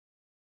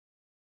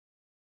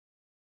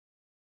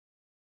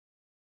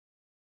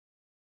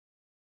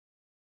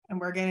And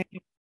we're going to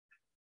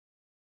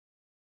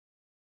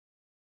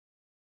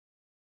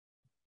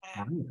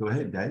go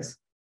ahead, guys.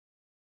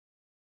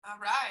 All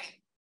right.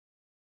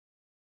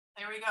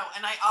 There we go.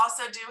 And I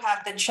also do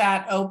have the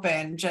chat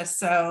open just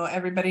so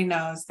everybody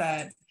knows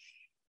that if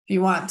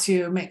you want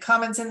to make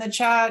comments in the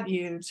chat,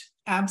 you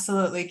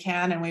absolutely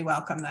can, and we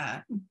welcome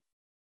that.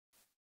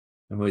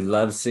 And we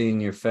love seeing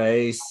your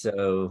face.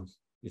 So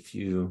if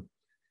you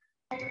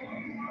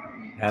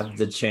have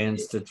the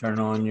chance to turn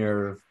on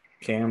your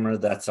camera,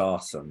 that's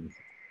awesome.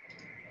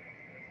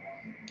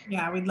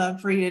 Yeah, we'd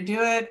love for you to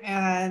do it.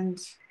 And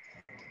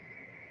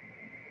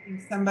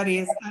if somebody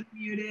is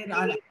unmuted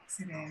on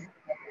accident.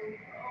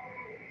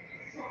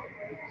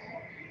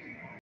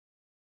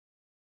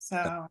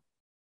 So.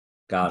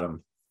 Got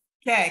him.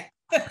 Okay.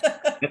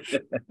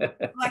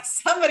 Like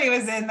somebody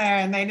was in there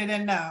and they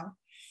didn't know.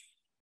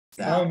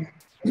 So.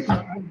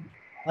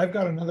 I've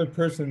got another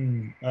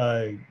person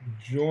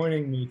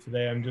joining me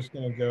today. I'm just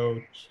going to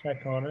go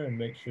check on her and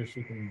make sure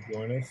she can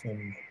join us,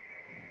 and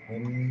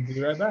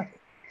be right back.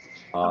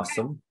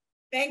 Awesome. Okay.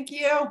 Thank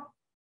you.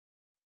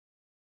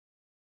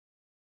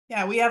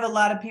 Yeah, we have a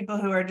lot of people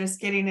who are just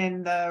getting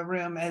in the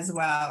room as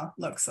well,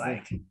 looks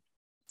like.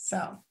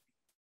 So.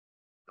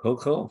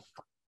 Cool.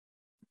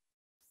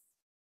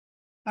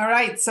 All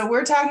right, so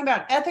we're talking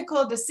about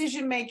ethical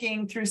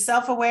decision-making through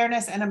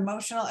self-awareness and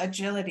emotional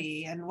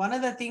agility. And one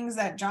of the things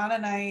that John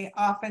and I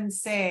often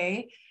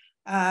say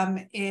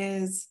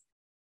is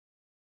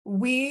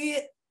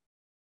we're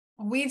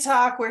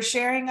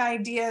sharing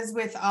ideas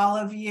with all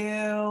of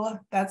you.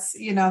 That's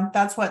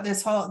what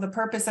the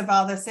purpose of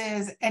all this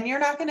is. And you're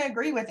not going to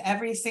agree with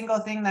every single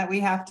thing that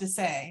we have to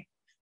say.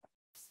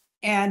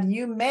 And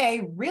you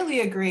may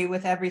really agree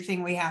with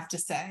everything we have to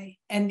say.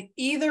 And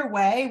either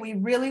way, we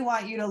really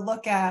want you to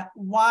look at,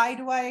 why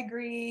do I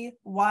agree?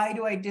 Why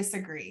do I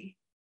disagree?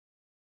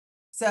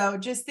 So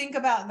just think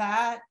about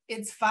that.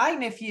 It's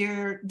fine if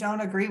you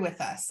don't agree with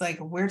us. Like,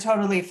 we're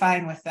totally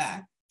fine with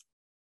that.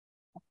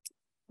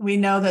 We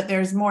know that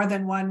there's more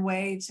than one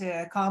way to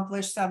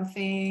accomplish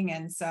something.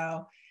 And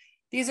so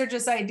these are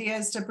just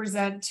ideas to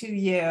present to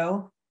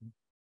you.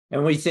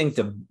 And we think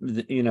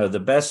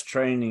the best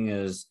training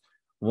is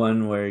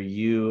one where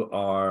you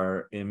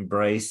are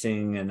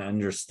embracing and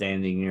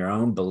understanding your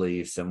own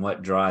beliefs and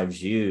what drives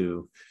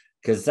you,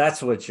 because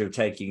that's what you're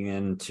taking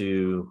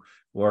into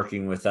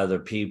working with other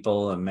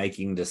people and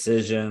making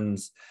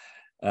decisions.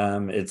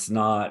 It's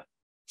not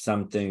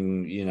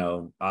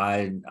something,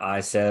 I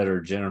said or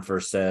Jennifer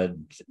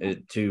said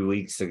 2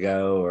 weeks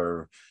ago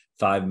or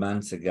 5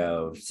 months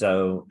ago.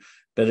 So,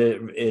 but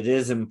it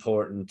is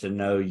important to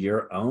know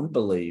your own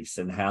beliefs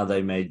and how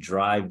they may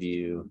drive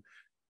you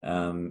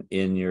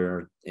in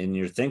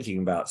your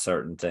thinking about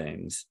certain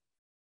things.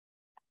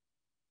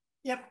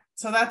 Yep.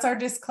 So that's our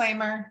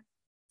disclaimer.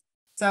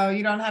 So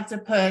you don't have to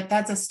put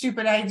 "that's a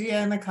stupid idea"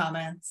 in the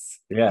comments.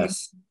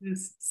 Yes. You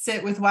just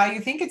sit with why you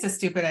think it's a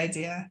stupid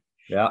idea.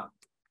 Yeah.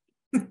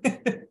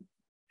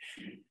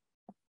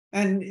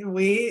 And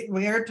we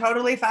are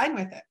totally fine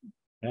with it.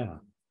 Yeah.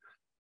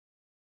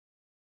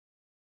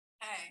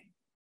 Okay.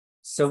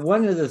 So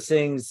one of the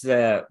things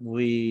that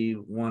we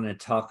want to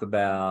talk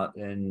about,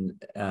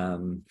 and have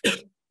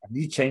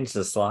you changed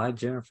the slide,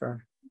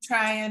 Jennifer? I'm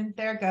trying.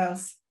 There it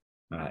goes.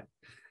 All right.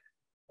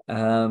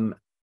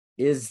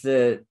 Is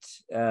that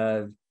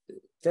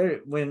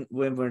when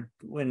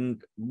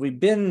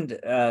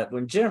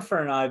Jennifer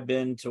and I have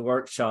been to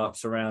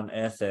workshops around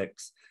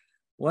ethics,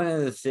 one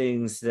of the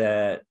things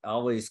that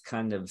always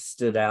kind of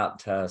stood out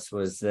to us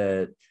was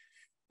that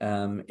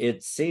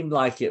it seemed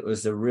like it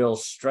was a real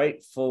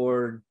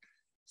straightforward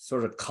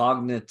sort of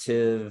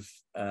cognitive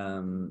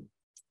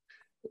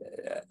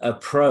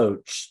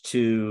approach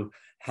to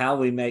how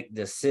we make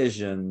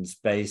decisions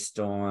based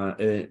on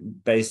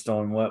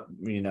what,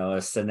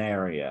 a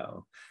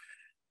scenario.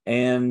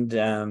 And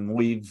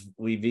we've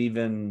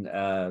even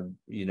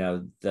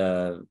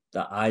the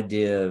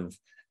idea of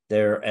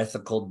their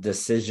ethical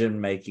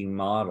decision-making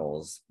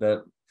models.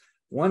 But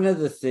one of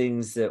the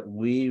things that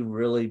we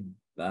really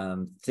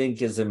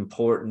think is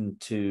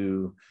important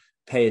to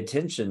pay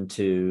attention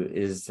to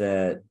is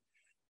that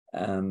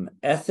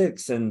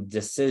ethics and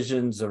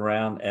decisions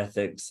around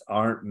ethics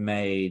aren't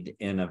made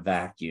in a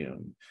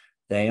vacuum.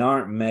 They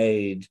aren't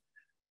made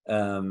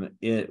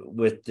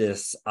with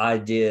this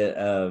idea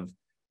of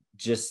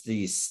just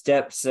these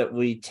steps that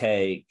we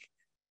take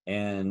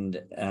and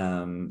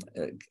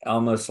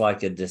almost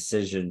like a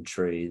decision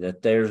tree,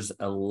 that there's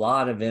a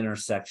lot of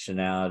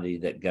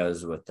intersectionality that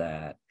goes with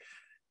that.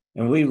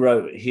 And we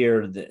wrote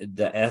here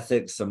the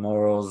ethics, the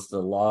morals, the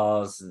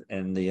laws,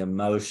 and the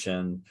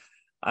emotion.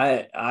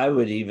 I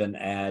would even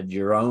add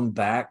your own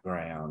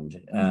background,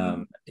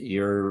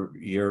 your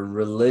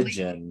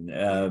religion,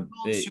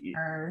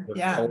 culture.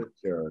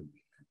 Culture.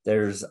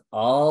 There's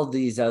all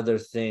these other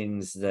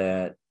things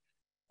that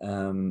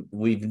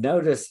we've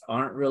noticed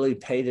aren't really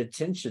paid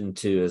attention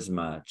to as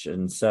much.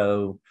 And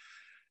so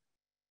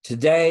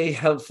today,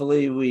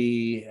 hopefully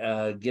we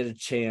get a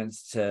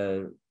chance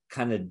to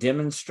kind of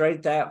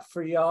demonstrate that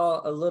for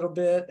y'all a little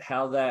bit,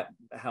 how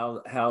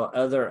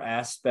other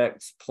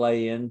aspects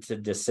play into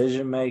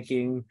decision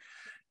making,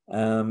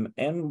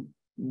 and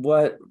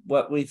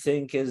what we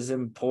think is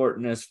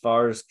important as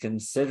far as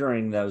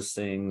considering those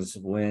things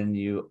when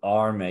you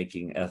are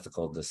making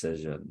ethical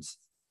decisions.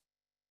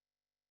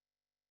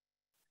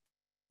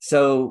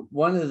 So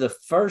one of the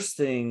first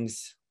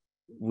things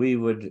we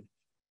would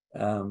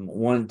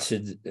want to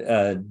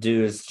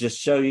do is just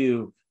show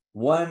you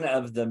one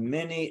of the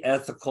many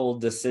ethical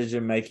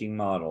decision-making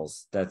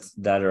models that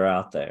are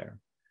out there.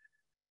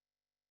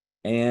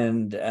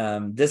 And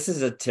this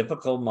is a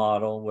typical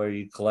model where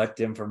you collect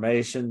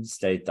information,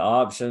 state the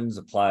options,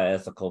 apply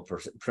ethical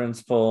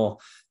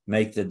principle,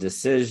 make the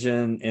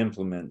decision,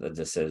 implement the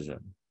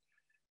decision.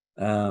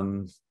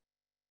 And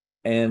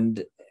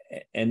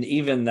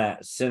even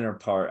that center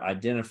part,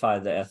 identify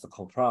the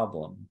ethical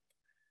problem.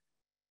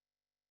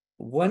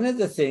 One of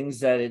the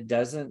things that it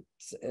doesn't,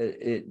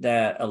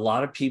 that a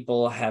lot of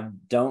people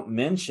don't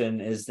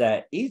mention is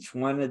that each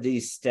one of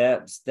these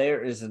steps,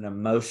 there is an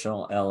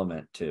emotional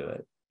element to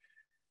it.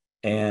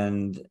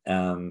 And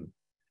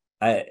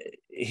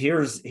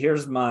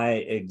here's my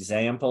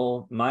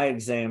example. My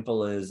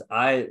example is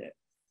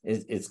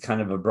it's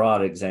kind of a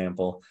broad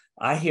example.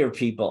 I hear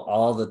people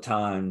all the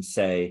time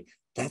say,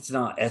 that's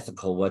not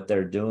ethical what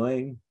they're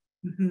doing.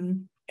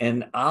 Mm-hmm.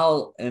 And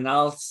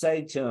I'll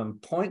say to them,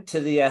 point to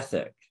the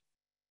ethic.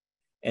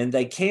 And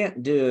they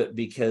can't do it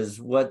because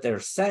what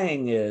they're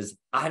saying is,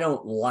 I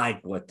don't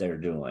like what they're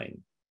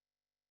doing.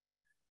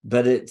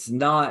 But it's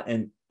not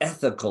an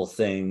ethical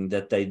thing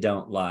that they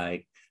don't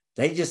like.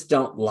 They just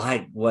don't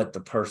like what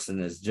the person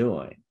is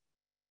doing.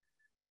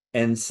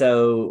 And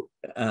so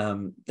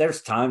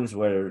there's times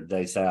where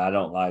they say, I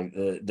don't like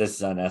this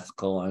is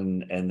unethical,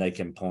 and they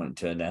can point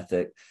to an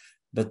ethic.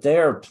 But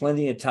there are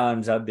plenty of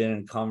times I've been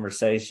in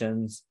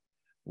conversations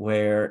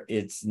where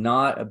it's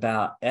not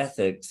about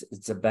ethics,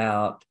 it's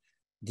about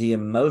the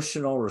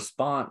emotional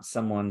response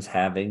someone's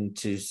having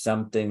to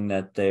something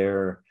that's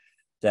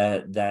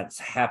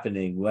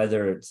happening,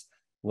 whether it's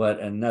what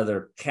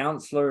another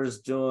counselor is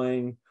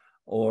doing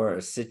or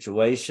a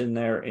situation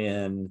they're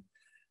in,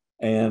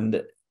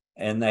 and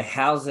they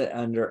house it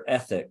under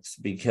ethics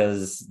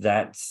because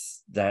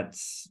that's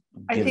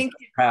I think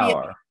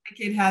power.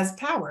 It has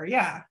power.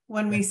 Yeah.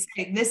 When we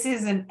say this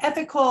is an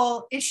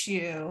ethical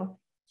issue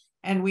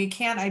and we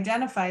can't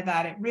identify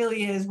that, it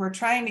really is, we're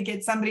trying to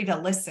get somebody to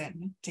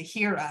listen, to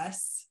hear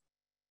us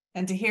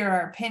and to hear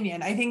our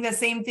opinion. I think the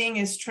same thing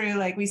is true.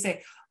 Like we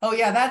say, oh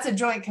yeah, that's a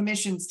joint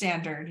commission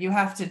standard. You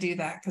have to do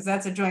that because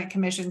that's a joint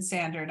commission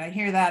standard. I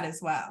hear that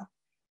as well,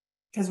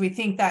 because we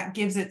think that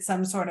gives it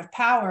some sort of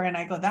power. And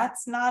I go,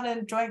 that's not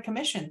a joint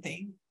commission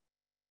thing.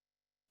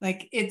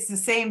 Like it's the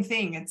same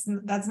thing.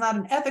 That's not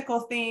an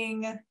ethical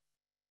thing.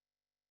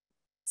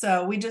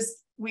 So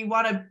we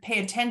want to pay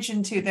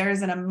attention to,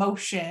 there's an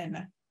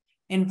emotion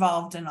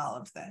involved in all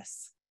of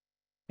this.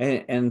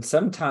 And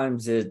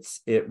sometimes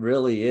it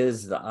really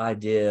is the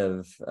idea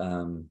of,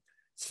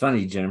 it's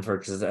funny, Jennifer,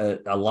 because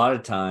a lot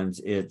of times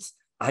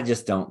I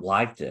just don't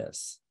like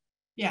this.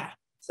 Yeah.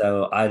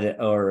 So I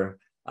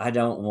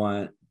don't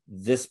want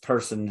this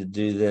person to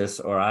do this,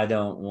 or I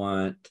don't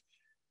want,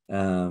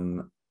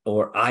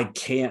 or I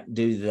can't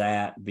do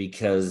that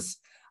because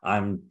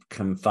I'm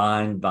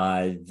confined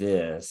by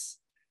this,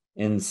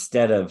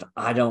 instead of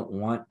I don't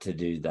want to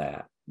do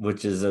that,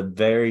 which is a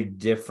very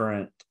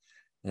different,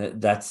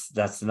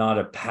 that's not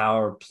a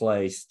power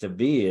place to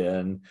be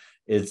in.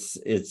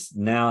 It's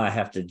now I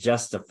have to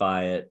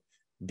justify it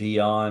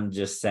beyond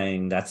just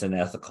saying that's an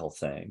ethical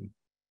thing.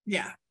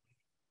 Yeah.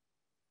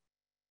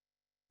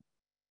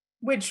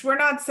 Which we're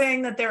not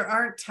saying that there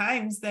aren't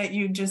times that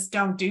you just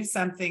don't do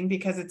something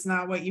because it's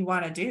not what you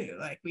want to do.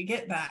 Like we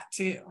get that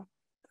too.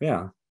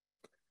 Yeah.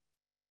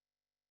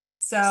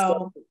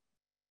 So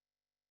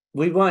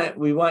we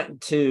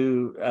want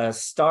to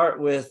start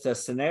with a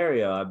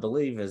scenario, I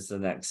believe is the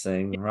next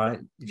thing, right?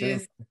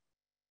 Yes.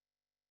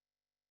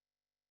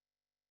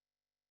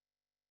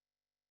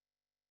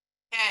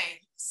 Okay.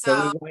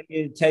 So we want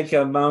you to take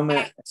a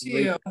moment.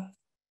 Go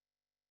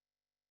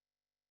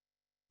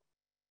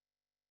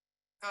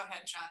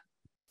ahead,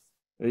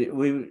 John.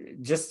 We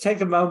just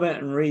take a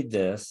moment and read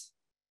this.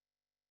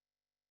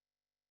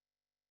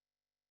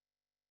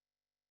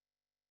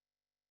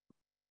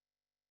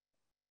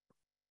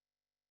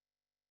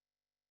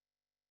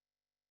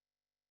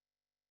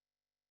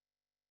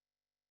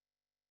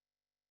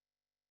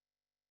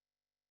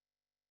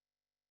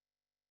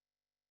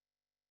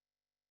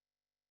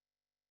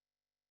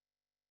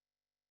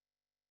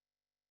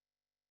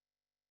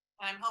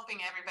 I'm hoping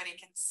everybody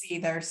can see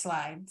their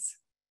slides.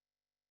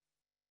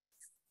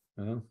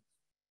 Oh.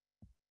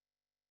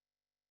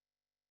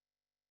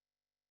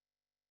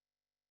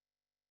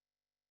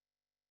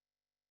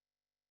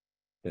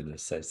 Gonna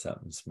say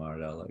something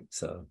smart, Alex.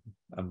 So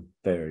I'm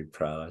very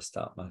proud I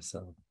stopped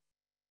myself.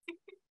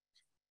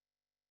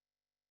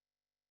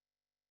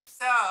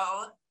 So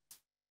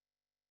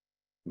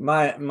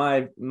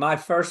my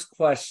first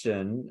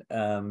question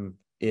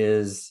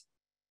is,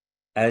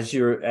 as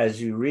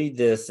you read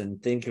this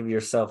and think of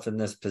yourself in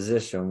this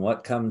position,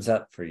 what comes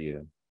up for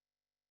you?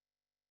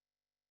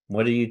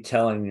 What are you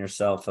telling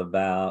yourself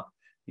about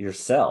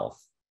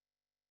yourself?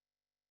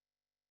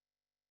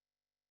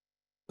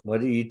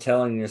 What are you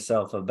telling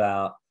yourself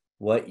about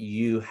what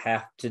you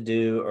have to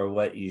do or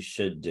what you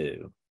should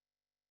do?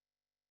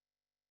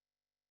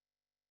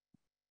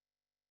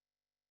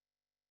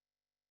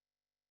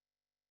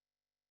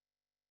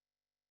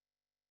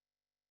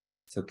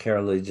 So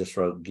Carol Lee just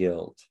wrote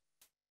guilt.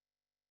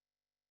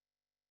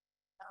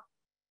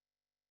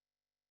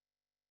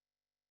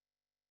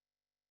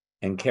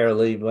 And Carol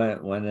Lee,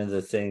 one of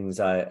the things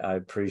I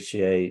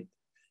appreciate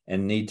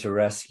and need to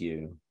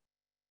rescue.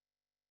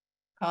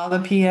 Call the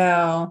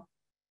PO.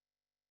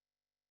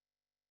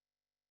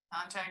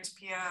 Contact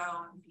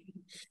PO.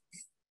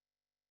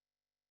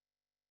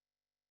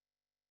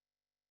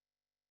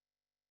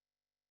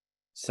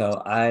 So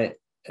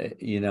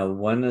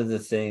one of the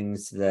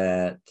things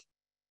that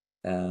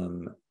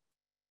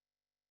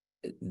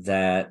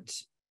that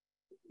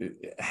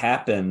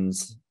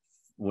happens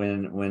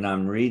when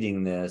I'm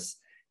reading this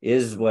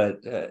is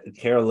what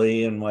Carol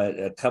Lee and what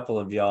a couple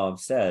of y'all have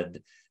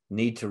said: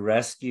 need to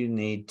rescue,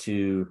 need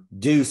to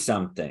do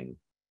something.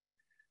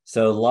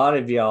 So a lot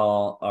of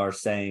y'all are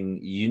saying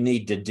you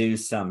need to do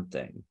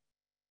something.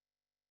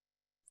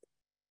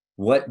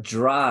 What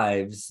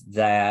drives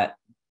that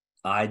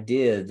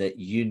idea that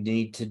you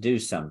need to do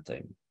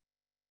something?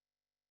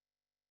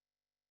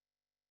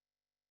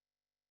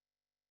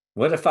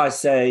 What if I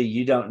say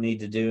you don't need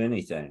to do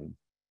anything?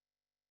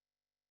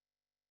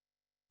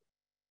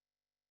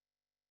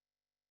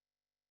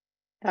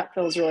 That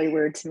feels really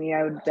weird to me.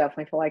 I would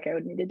definitely feel like I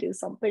would need to do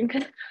something.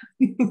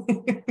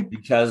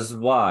 Because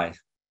why?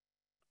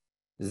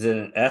 Is it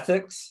an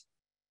ethics?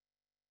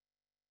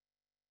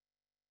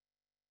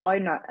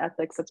 Probably not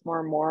ethics, it's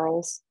more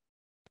morals.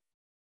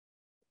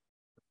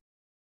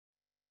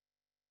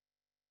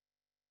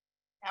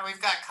 Yeah,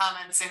 we've got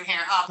comments in here.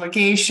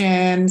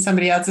 Obligation.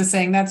 Somebody else is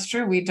saying that's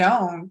true. We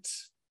don't.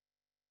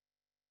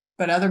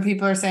 But other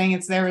people are saying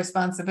it's their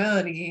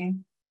responsibility.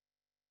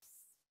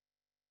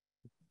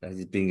 That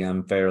he's being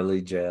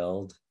unfairly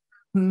jailed.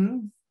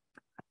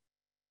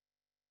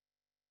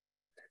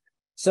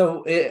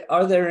 So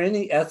are there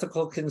any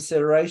ethical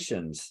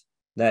considerations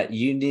that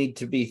you need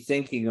to be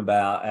thinking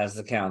about as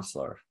a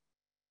counselor?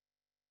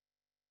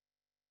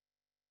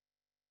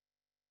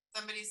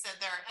 Somebody said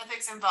there are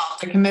ethics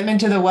involved. A commitment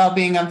to the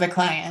well-being of the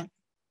client.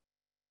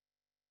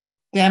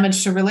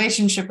 Damage to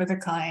relationship with the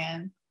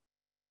client.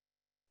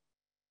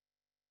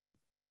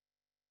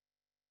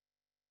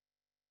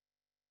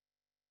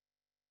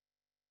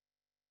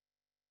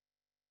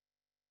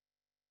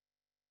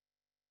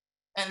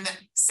 And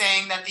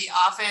saying that the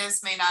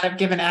office may not have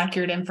given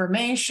accurate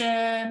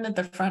information, that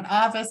the front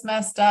office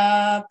messed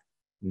up.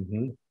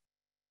 Mm-hmm.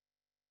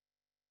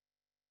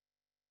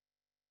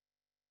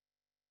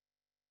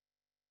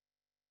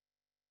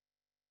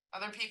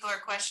 Other people are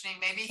questioning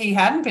maybe he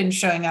hadn't been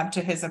showing up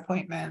to his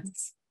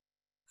appointments.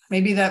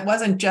 Maybe that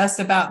wasn't just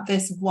about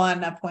this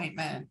one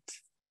appointment.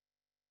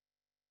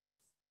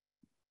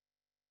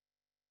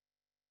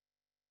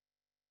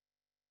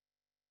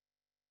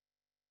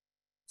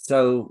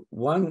 So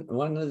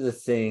one of the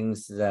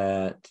things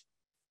that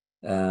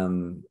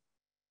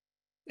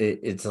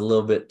it's a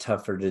little bit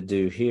tougher to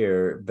do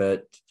here,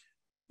 but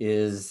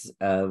is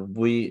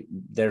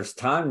there's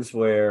times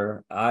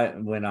where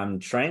when I'm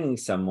training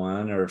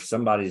someone or if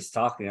somebody's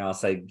talking, I'll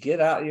say, get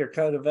out your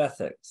code of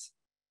ethics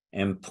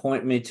and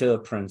point me to a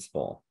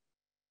principle.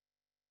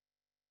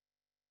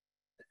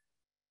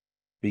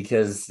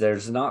 Because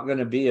there's not going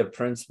to be a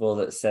principle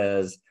that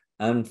says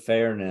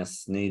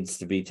unfairness needs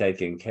to be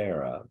taken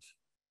care of.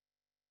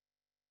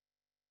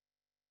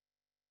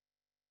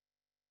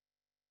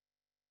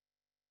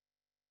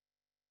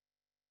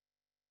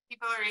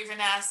 People are even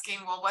asking,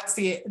 well,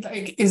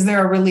 is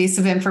there a release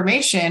of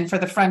information for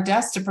the front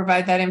desk to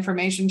provide that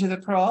information to the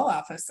parole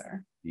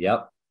officer?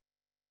 Yep.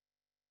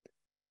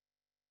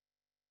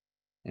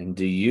 And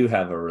do you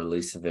have a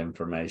release of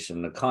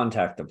information to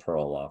contact the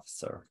parole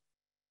officer?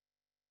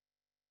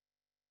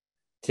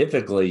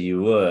 Typically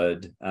you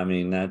would. I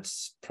mean,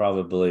 that's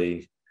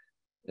probably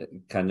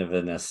kind of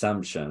an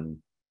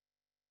assumption.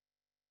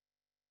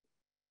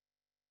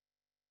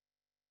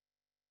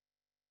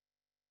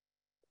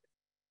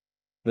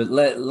 But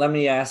let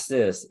me ask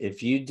this.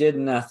 If you did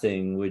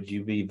nothing, would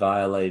you be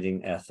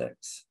violating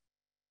ethics?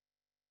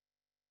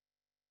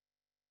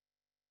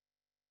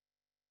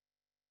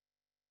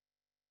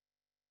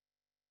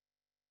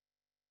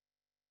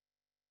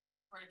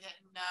 We're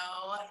getting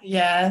no,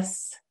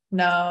 yes,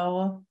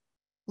 no.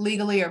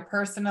 Legally or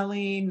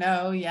personally,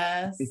 no,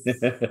 yes.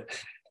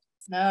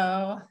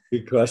 No.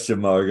 Good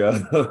question, Margot.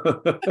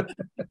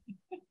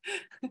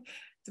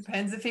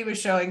 Depends if he was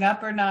showing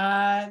up or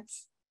not.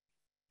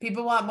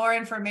 People want more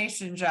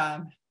information,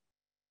 John.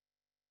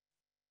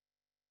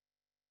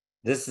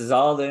 This is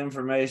all the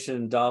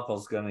information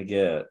Doppel's going to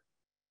get.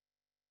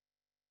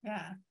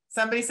 Yeah.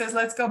 Somebody says,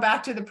 let's go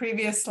back to the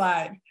previous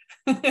slide.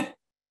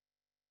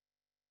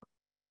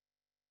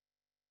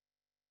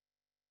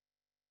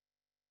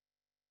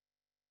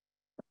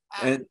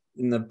 And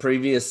the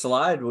previous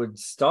slide would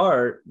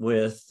start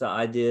with the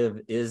idea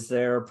of, is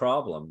there a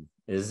problem?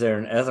 Is there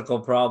an ethical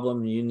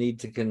problem you need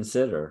to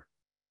consider?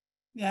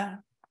 Yeah.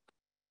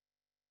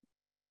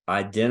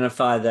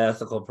 Identify the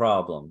ethical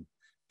problem.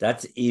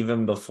 That's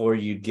even before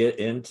you get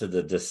into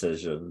the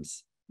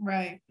decisions.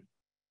 Right.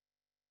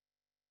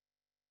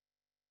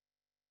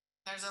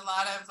 There's a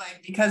lot of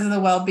like, because of the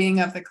well-being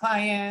of the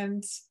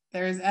client,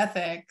 there's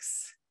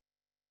ethics.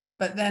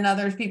 But then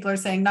other people are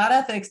saying not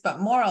ethics, but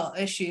moral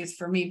issues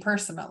for me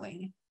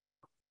personally.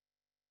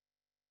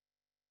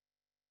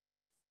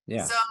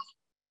 Yeah. So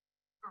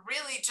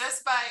really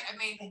just by, I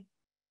mean,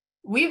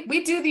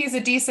 we do these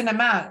a decent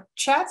amount.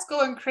 Chat's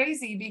going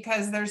crazy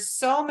because there's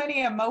so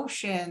many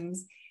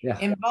emotions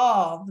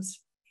involved,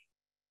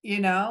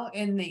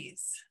 in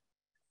these.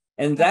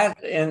 And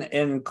that,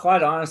 and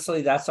quite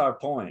honestly, that's our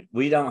point.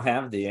 We don't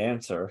have the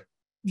answer.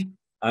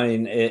 I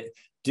mean,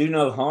 do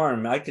no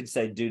harm. I could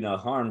say do no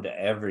harm to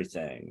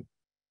everything.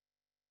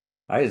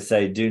 I could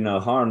say do no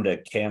harm to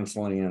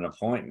canceling an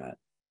appointment.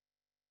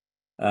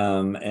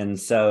 And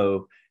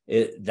so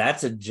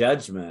that's a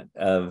judgment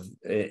of,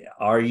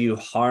 are you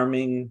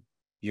harming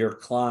your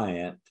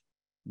client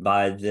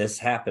by this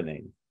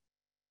happening?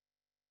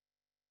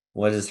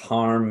 What does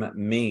harm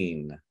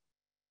mean?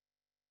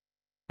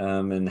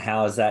 And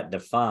how is that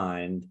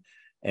defined?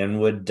 And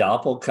would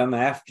Doppel come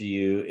after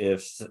you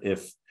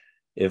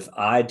if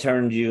I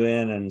turned you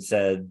in and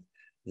said,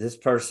 this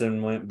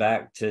person went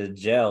back to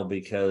jail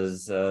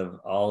because of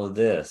all of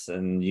this,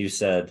 and you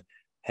said,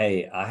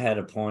 hey, I had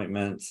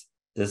appointments,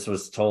 this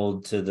was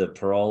told to the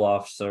parole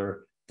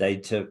officer, they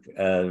took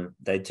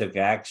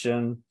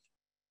action,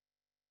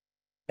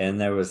 and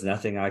there was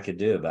nothing I could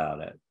do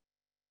about it.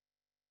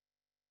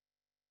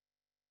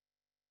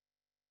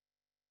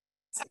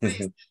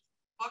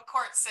 What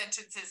court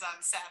sentences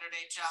on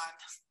Saturday, John?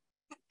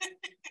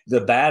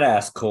 The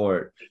badass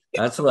court.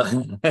 That's what.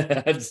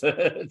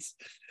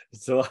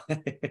 So.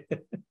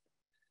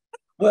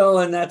 Well,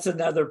 and that's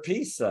another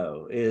piece,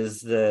 though,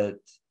 is that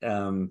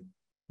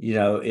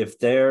if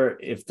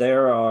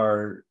there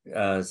are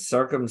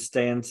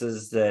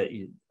circumstances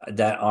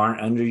that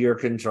aren't under your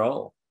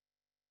control.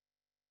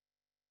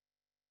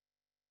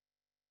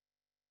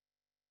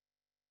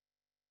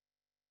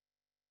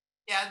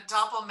 Yeah,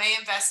 Doppel may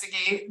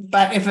investigate,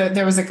 but if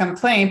there was a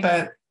complaint,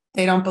 but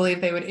they don't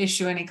believe they would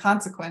issue any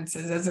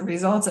consequences as a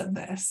result of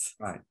this.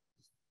 Right.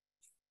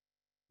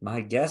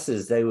 My guess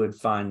is they would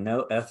find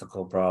no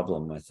ethical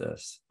problem with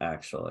this,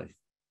 actually.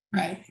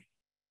 Right.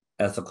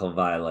 Ethical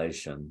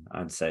violation,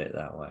 I'd say it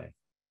that way.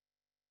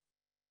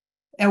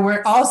 And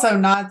we're also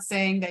not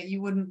saying that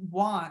you wouldn't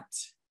want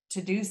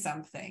to do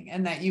something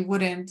and that it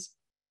wouldn't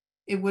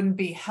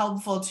be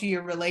helpful to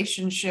your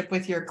relationship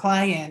with your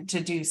client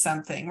to do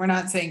something. We're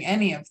not saying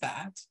any of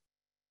that.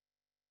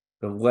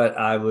 But what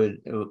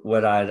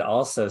I'd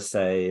also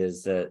say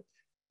is that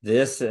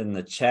this in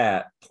the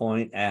chat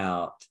point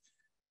out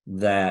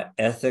that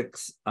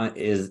ethics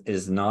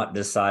is not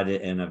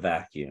decided in a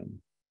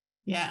vacuum.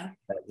 Yeah.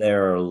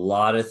 There are a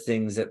lot of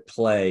things at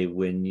play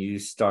when you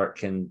start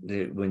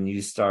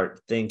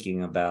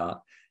thinking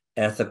about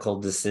ethical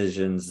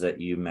decisions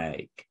that you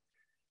make.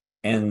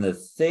 And the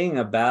thing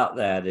about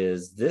that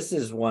is, this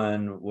is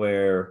one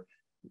where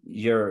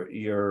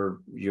your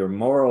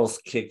morals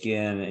kick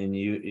in, and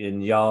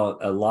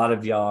a lot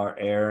of y'all are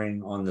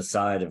erring on the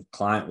side of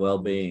client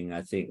well-being.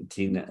 I think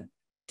Tina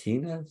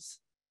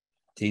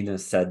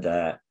said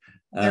that.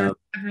 There are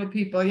several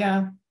people,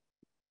 yeah.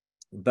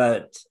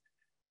 But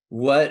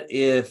what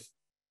if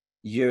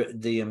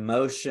the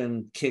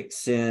emotion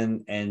kicks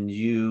in and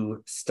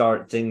you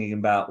start thinking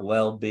about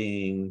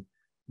well-being,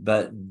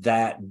 but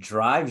that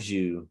drives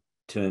you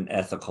to an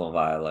ethical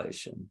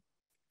violation?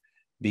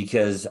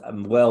 Because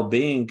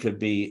well-being could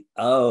be,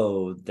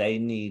 they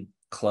need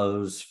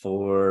clothes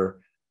for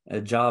a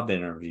job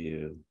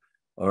interview,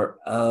 or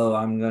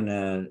I'm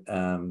gonna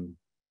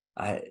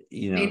they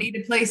need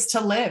a place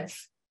to live.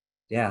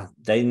 Yeah,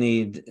 they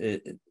need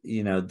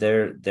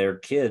their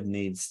kid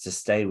needs to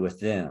stay with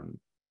them,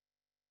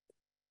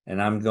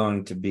 and I'm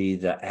going to be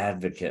the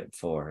advocate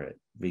for it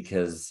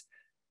because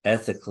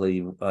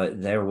ethically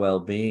their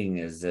well-being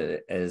is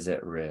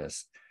at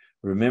risk.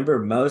 Remember,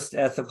 most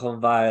ethical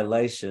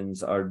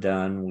violations are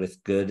done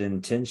with good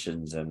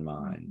intentions in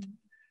mind.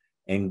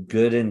 And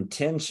good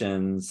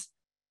intentions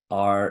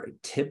are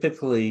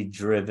typically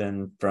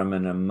driven from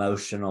an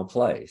emotional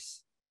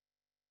place.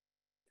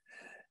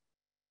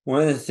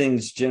 One of the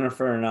things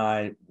Jennifer and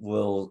I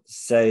will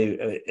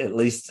say, at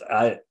least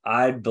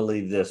I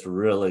believe this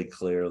really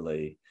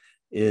clearly,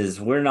 is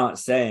we're not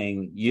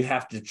saying you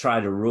have to try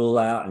to rule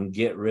out and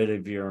get rid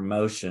of your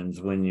emotions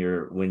when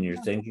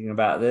you're thinking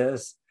about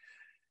this.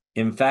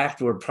 In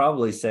fact, we're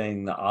probably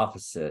saying the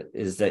opposite,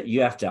 is that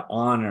you have to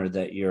honor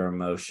that your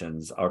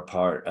emotions are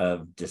part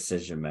of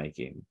decision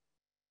making.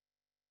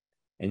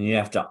 And you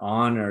have to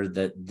honor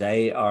that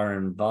they are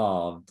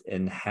involved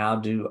in how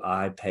do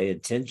I pay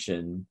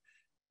attention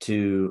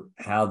to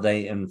how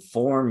they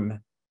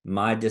inform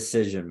my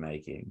decision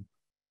making.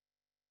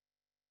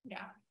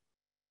 Yeah.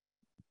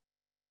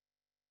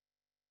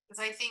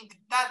 Because I think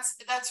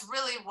that's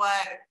really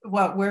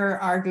what we're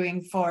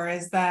arguing for,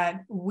 is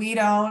that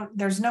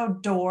there's no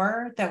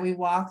door that we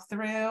walk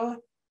through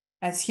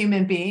as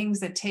human beings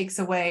that takes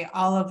away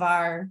all of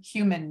our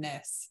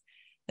humanness,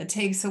 that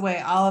takes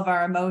away all of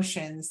our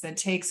emotions, that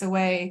takes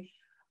away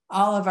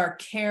all of our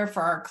care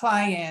for our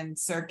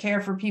clients or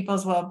care for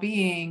people's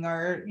well-being,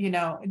 or,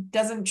 it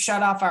doesn't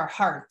shut off our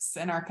hearts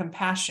and our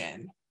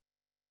compassion.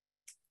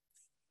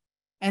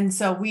 And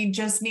so we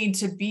just need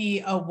to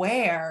be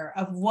aware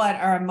of what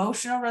our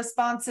emotional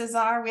responses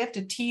are. We have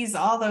to tease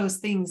all those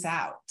things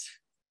out.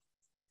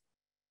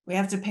 We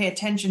have to pay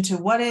attention to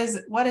what is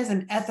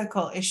an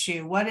ethical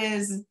issue, what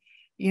is,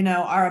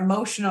 our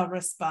emotional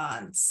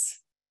response,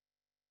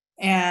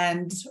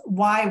 and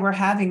why we're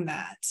having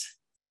that.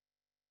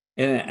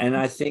 And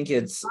I think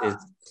it's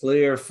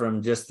clear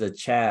from just the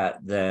chat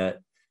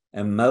that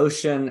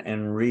emotion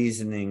and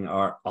reasoning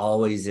are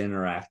always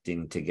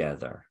interacting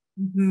together.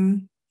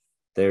 Mm-hmm.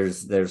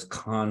 There's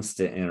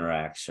constant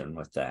interaction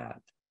with that.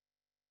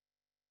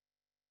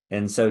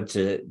 And so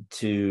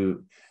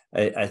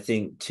I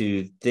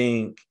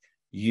think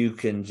you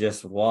can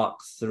just walk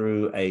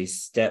through a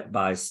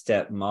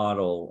step-by-step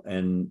model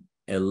and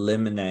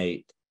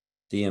eliminate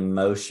the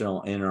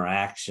emotional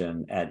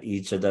interaction at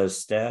each of those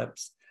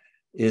steps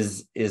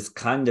is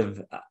kind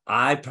of,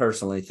 I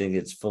personally think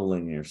it's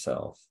fooling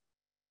yourself.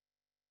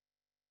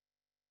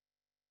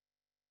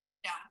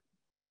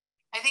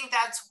 I think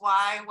that's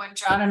why when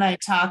John and I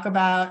talk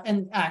about,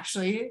 and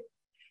actually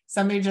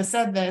somebody just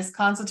said this,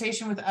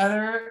 consultation with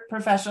other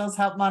professionals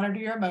help monitor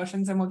your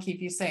emotions and will keep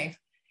you safe.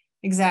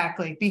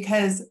 Exactly.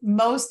 Because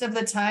most of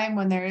the time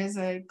when there is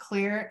a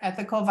clear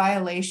ethical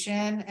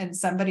violation and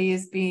somebody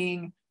is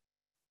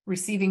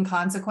receiving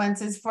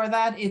consequences for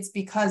that, it's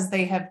because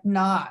they have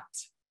not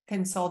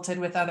consulted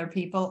with other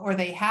people, or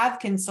they have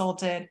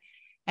consulted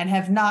and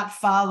have not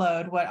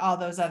followed what all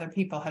those other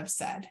people have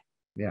said.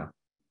 Yeah.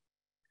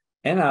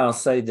 And I'll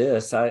say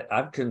this,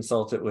 I've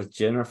consulted with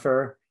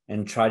Jennifer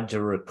and tried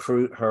to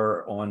recruit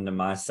her onto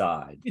my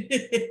side.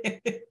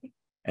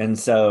 And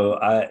so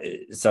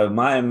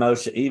my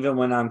emotion, even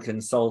when I'm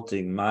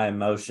consulting, my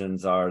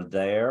emotions are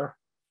there.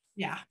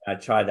 Yeah. I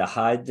try to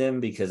hide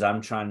them because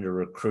I'm trying to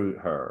recruit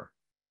her.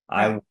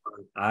 Right.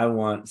 I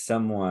want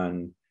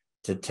someone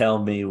to tell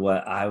me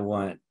what I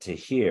want to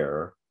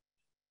hear.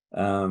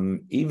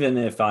 Even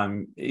if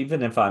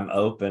I'm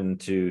open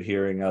to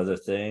hearing other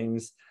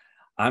things,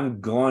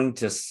 I'm going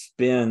to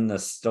spin the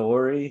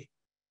story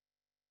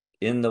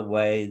in the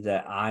way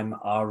that I'm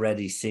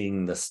already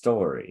seeing the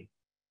story.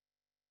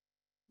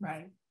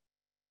 Right.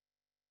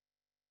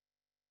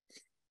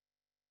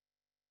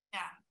 Yeah.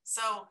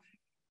 So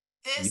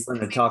You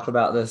want to talk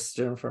about this,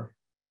 Jennifer?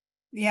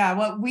 Yeah.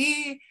 What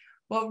we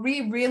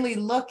really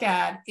look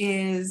at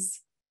is,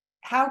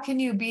 how can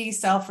you be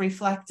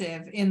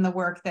self-reflective in the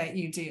work that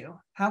you do?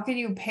 How can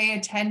you pay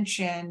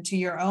attention to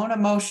your own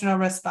emotional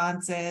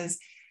responses,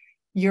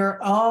 your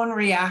own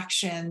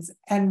reactions,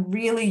 and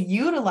really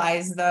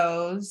utilize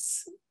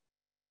those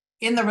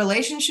in the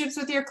relationships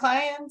with your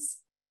clients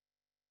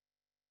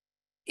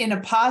in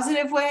a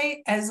positive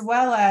way, as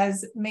well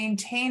as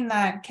maintain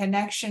that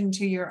connection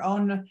to your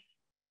own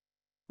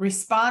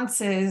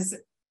responses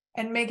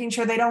and making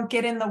sure they don't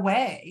get in the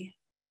way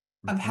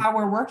of how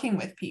we're working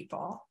with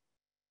people.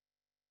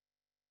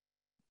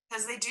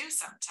 Because they do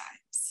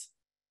sometimes.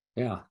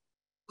 Yeah.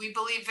 We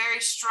believe very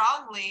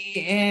strongly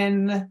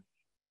in,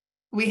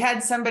 we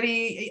had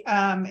somebody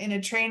in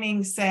a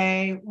training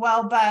say,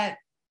 well, but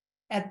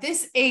at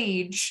this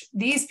age,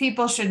 these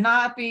kids should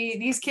not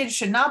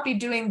be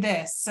doing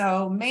this.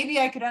 So maybe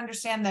I could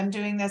understand them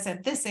doing this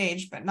at this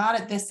age, but not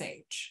at this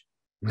age.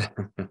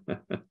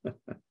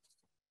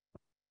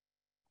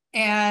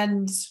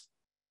 And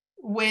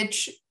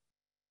which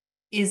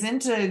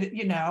isn't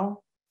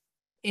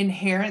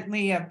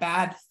inherently a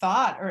bad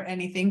thought or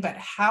anything, but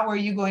how are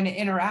you going to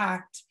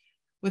interact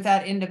with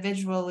that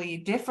individually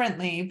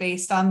differently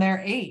based on their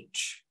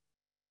age?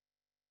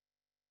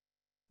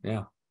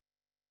 Yeah.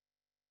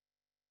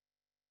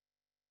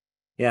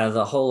 Yeah,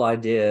 the whole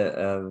idea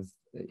of,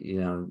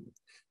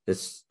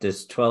 this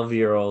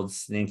 12-year-old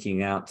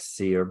sneaking out to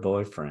see her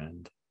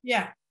boyfriend.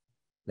 Yeah.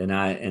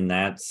 And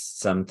that's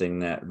something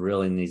that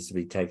really needs to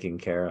be taken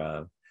care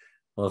of.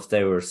 Well, if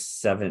they were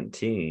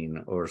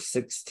 17 or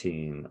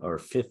 16 or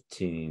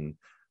 15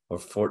 or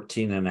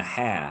 14 and a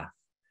half,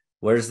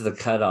 where's the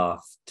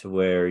cutoff to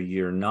where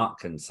you're not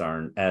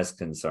concerned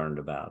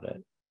about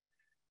it?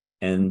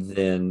 And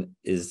then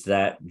is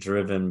that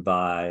driven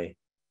by,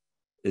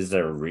 is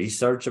there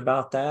research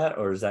about that,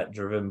 or is that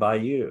driven by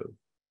you?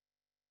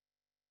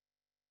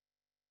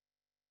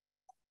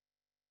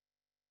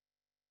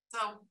 So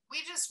we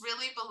just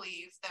really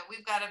believe that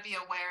we've got to be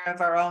aware of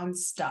our own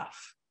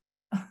stuff.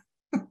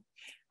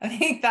 I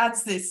think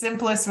that's the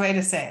simplest way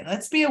to say it.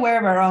 Let's be aware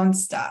of our own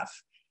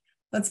stuff.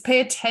 Let's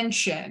pay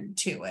attention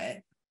to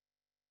it.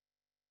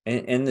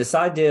 And this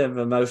idea of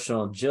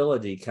emotional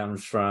agility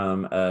comes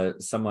from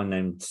someone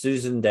named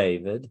Susan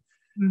David,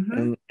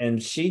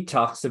 And she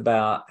talks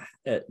about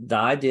the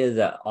idea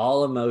that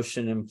all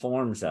emotion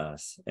informs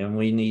us, and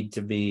we need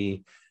to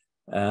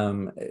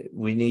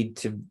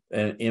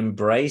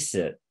embrace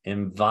it,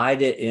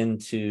 invite it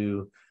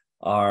into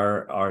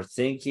our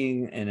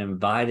thinking, and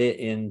invite it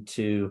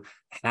into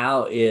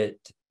how it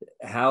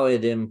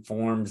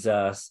informs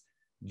us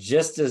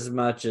just as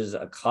much as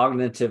a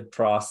cognitive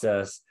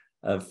process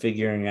of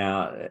figuring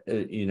out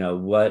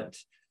what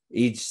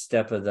each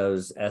step of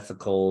those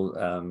ethical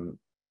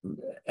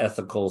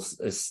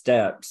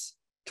steps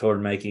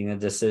toward making a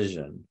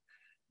decision,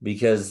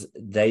 because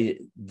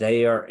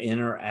they are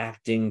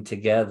interacting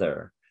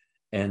together.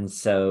 And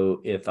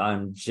so if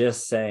I'm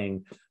just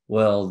saying,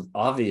 well,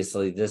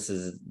 obviously this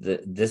is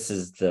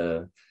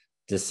the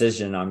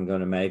decision I'm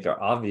going to make,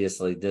 or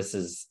obviously this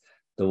is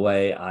the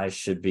way I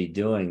should be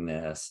doing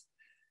this,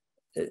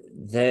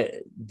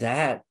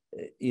 that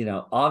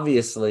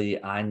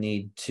obviously I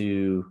need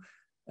to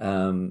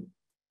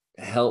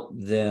help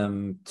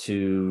them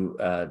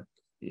to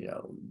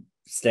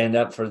stand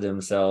up for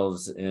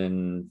themselves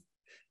in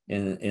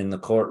the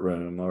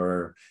courtroom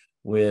or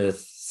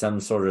with some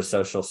sort of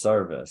social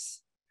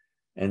service.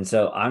 And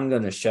so I'm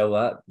going to show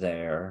up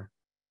there,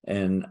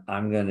 and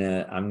I'm going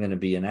to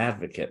be an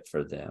advocate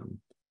for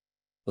them.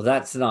 Well,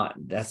 that's not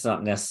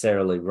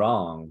necessarily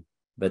wrong,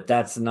 but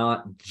that's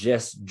not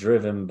just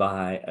driven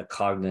by a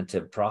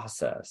cognitive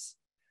process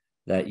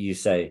that you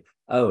say,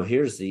 oh,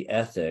 here's the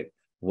ethic,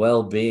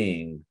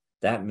 well-being.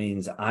 That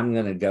means I'm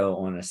going to go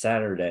on a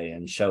Saturday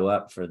and show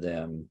up for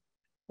them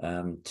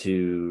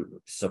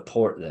to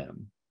support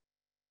them.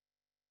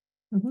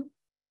 Mm-hmm.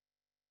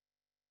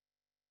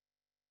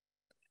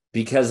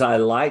 Because I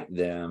like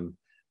them.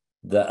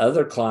 The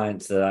other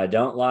clients that I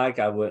don't like,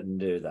 I wouldn't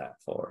do that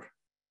for.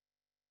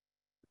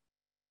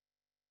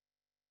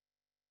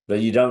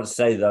 But you don't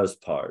say those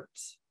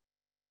parts.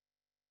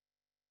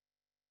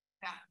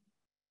 Yeah.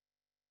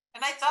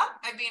 And I thought,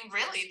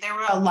 really, there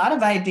were a lot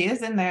of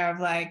ideas in there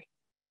of like,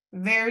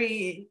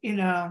 very,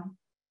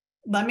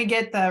 let me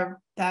get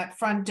that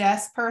front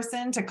desk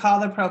person to call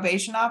the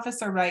probation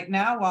officer right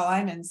now while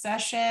I'm in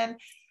session.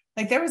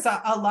 Like, there was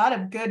a lot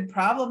of good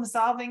problem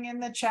solving in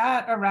the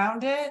chat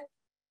around it.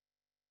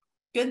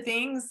 Good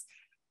things,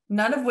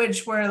 none of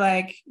which were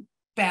like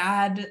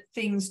bad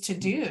things to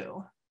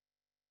do.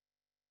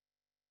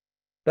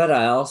 But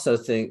I also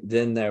think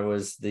then there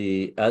was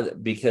the other,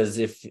 because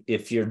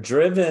if you're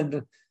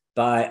driven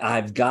by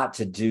I've got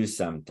to do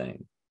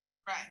something,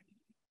 right,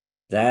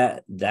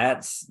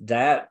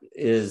 that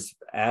is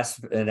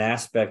an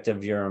aspect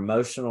of your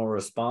emotional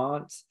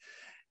response.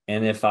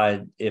 And if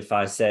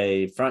I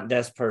say front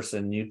desk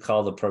person, you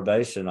call the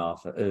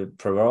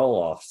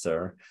parole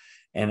officer,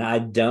 and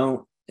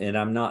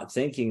I'm not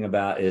thinking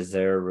about, is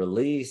there a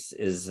release?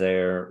 Is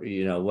there,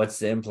 what's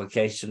the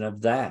implication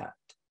of that?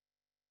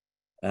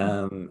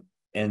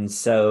 And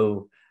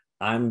so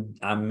I'm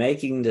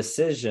making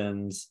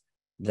decisions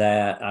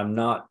that I'm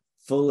not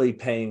fully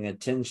paying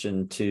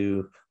attention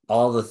to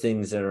all the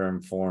things that are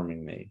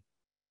informing me.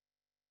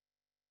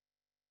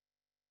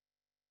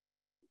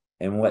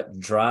 And what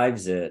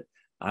drives it,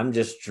 I'm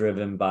just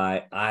driven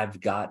by,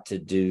 I've got to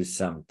do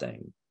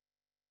something.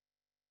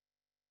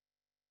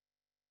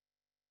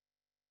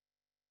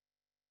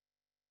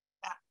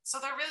 Yeah. So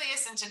there really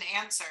isn't an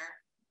answer.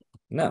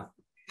 No. To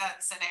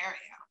that scenario.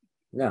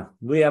 No,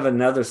 we have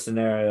another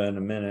scenario in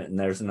a minute, and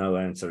there's no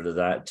answer to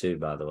that too,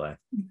 by the way.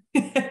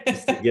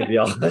 Just to give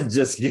y'all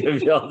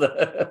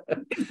the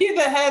give you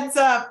the heads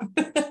up.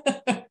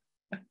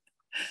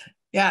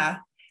 Yeah.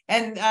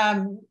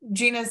 And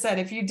Gina said,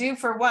 if you do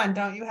for one,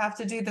 don't you have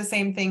to do the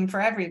same thing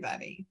for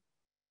everybody?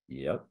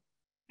 Yep.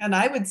 And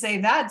I would say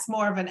that's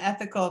more of an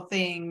ethical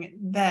thing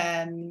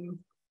than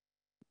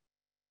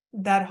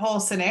that whole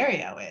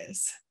scenario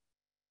is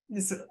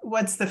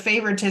what's the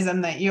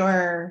favoritism that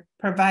you're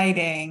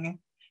providing?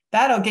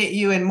 That'll get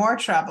you in more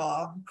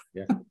trouble.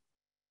 Yeah.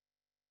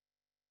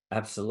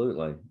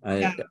 Absolutely.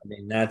 I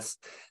mean, that's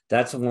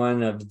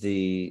one of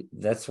the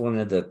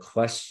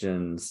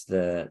questions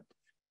that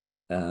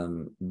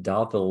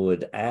Doppel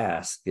would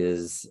ask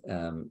is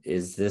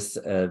this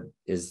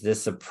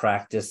a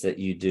practice that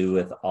you do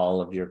with all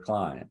of your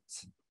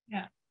clients?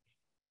 Yeah.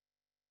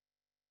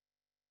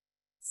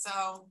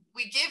 So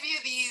we give you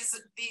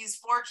these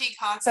 4 key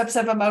concepts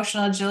of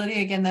emotional agility.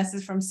 Again, this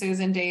is from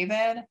Susan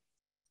David,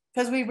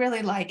 because we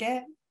really like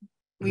it.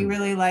 We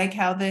really like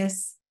how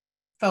this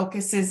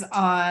focuses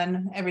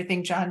on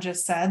everything John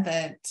just said,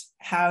 that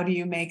how do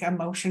you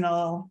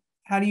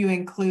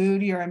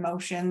include your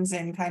emotions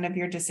in kind of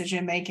your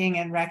decision making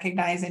and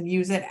recognize and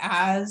use it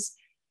as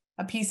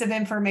a piece of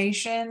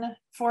information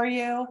for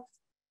you.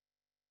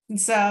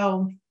 And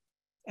so,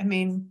 I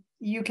mean,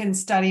 you can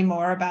study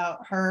more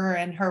about her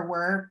and her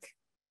work.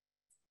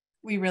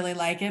 We really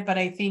like it, but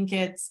I think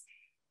it's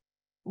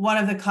one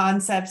of the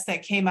concepts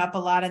that came up a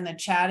lot in the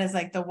chat is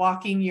like the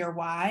walking your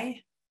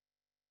why.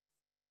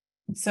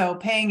 So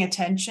paying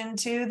attention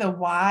to the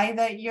why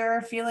that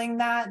you're feeling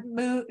that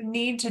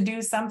need to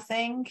do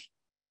something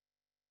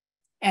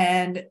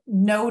and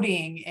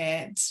noting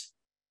it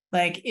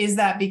Like, is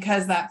that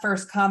because that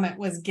first comment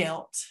was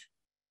guilt?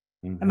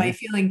 Mm-hmm. Am I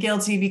feeling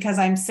guilty because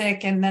I'm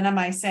sick? And then am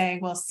I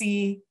saying, well,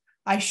 see,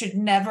 I should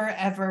never,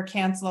 ever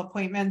cancel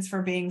appointments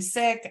for being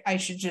sick. I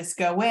should just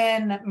go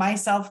in. My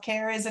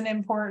self-care isn't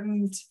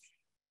important.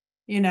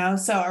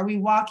 So are we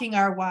walking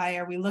our why?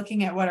 Are we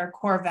looking at what our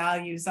core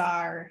values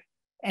are?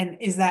 And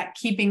is that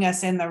keeping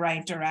us in the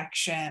right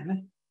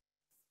direction?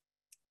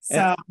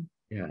 So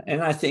yeah,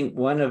 and I think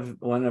one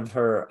of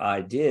her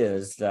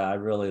ideas that I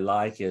really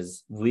like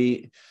is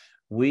we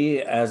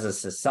as a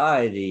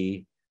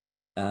society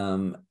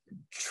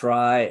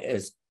try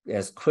as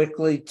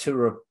quickly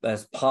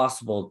as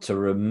possible to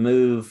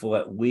remove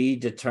what we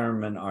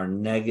determine are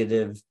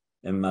negative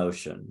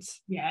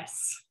emotions.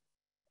 Yes.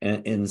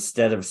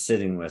 Instead of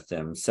sitting with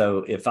them.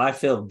 So if I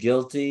feel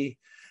guilty,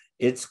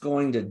 it's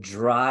going to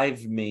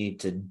drive me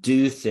to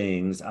do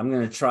things. I'm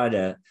going to try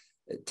to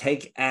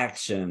take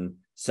action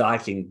so I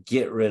can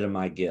get rid of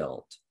my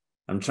guilt.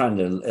 I'm trying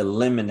to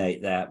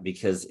eliminate that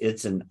because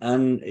it's an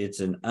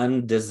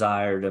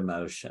undesired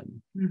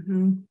emotion.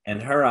 Mm-hmm.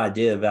 And her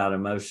idea about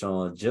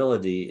emotional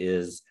agility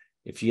is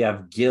if you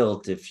have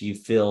guilt, if you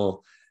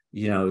feel,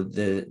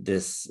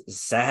 this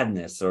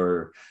sadness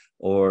or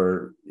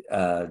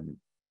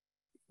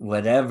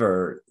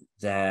whatever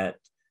that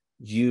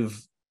we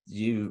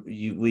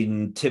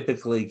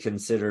typically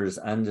consider as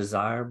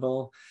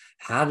undesirable,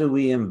 how do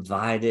we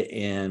invite it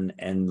in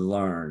and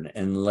learn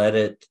and let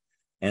it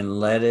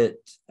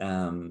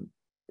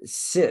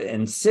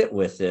sit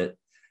with it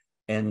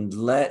and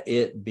let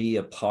it be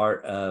a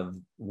part of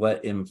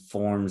what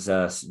informs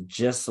us,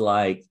 just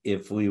like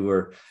if we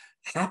were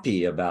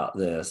happy about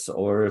this,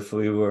 or if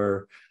we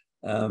were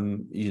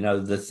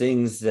the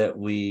things that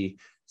we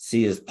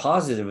see as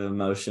positive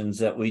emotions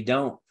that we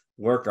don't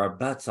work our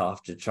butts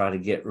off to try to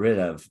get rid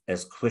of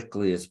as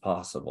quickly as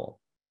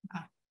possible.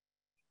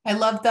 I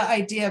love the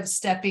idea of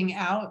stepping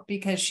out,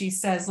 because she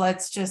says,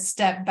 let's just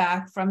step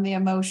back from the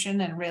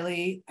emotion and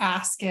really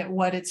ask it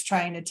what it's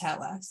trying to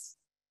tell us.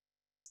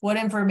 What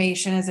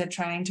information is it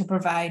trying to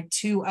provide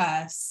to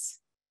us?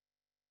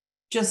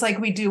 Just like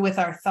we do with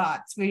our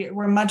thoughts.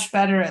 We're much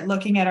better at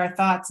looking at our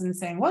thoughts and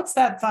saying, what's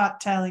that thought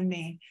telling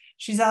me?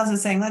 She's also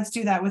saying, let's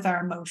do that with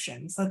our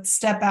emotions. Let's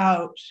step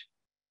out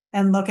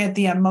and look at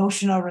the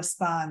emotional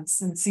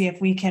response and see if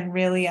we can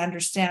really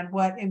understand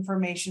what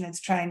information it's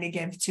trying to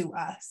give to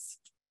us.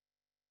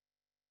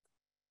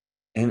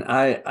 And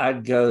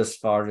I'd go as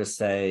far to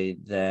say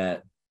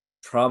that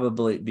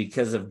probably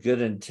because of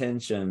good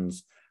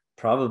intentions,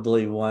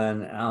 probably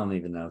one, I don't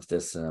even know if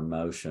this is an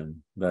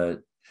emotion,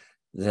 but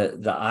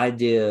the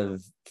idea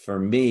of, for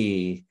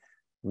me,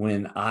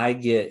 when I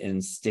get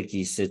in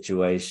sticky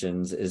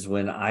situations is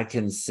when I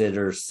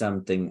consider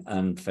something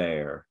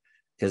unfair,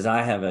 because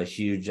I have a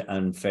huge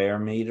unfair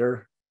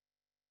meter.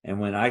 And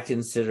when I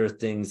consider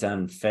things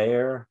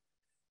unfair,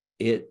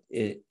 it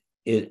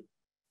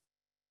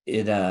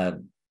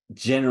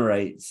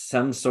generates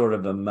some sort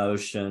of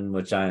emotion,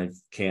 which I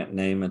can't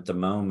name at the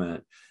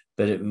moment,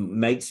 but it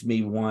makes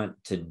me want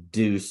to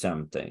do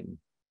something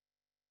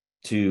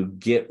to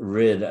get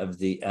rid of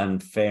the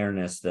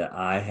unfairness that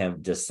I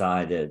have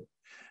decided,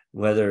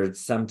 whether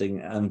it's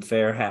something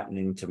unfair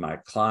happening to my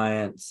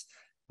clients,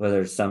 whether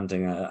it's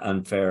something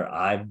unfair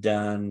I've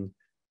done.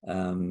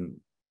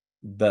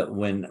 But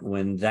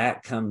when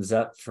that comes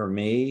up for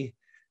me,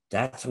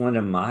 that's one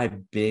of my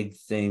big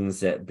things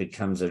that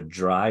becomes a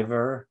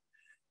driver.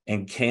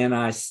 And can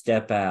I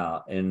step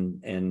out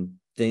and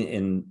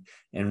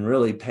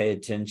really pay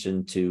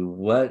attention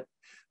to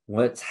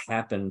what's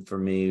happened for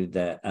me,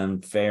 that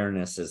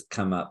unfairness has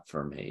come up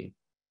for me?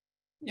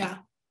 Yeah.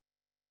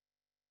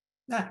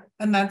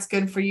 And that's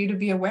good for you to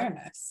be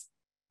awareness,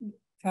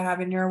 to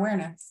have in your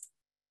awareness.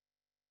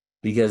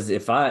 Because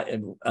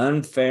when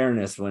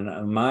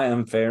my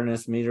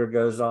unfairness meter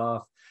goes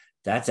off,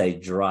 that's a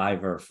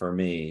driver for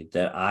me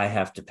that I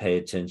have to pay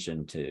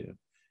attention to,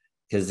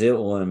 because it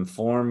will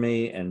inform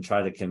me and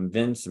try to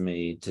convince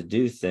me to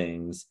do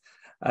things.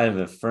 I have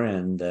a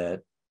friend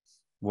that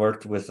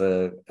worked with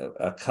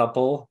a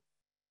couple,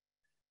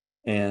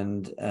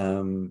 and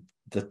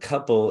the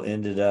couple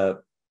ended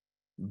up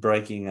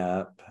breaking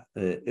up.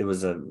 It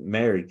was a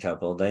married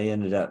couple. They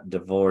ended up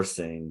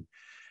divorcing.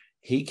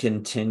 He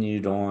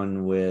continued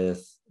on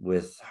with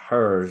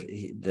her.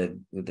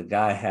 The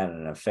guy had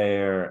an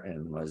affair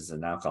and was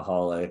an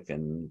alcoholic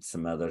and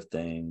some other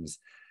things.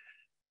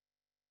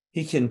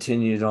 He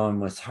continued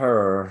on with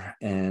her,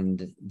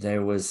 and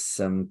there was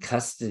some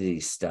custody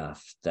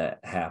stuff that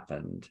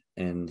happened,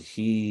 and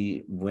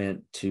he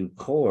went to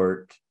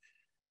court,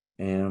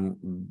 and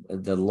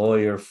the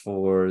lawyer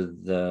for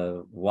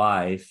the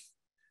wife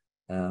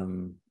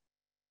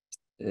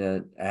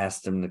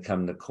asked him to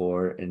come to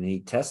court, and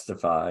he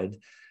testified,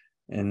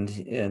 and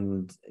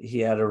he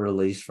had a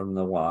release from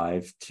the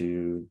wife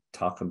to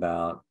talk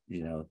about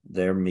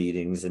their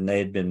meetings, and they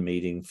had been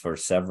meeting for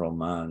several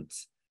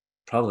months,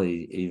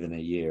 probably even a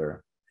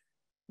year.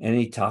 And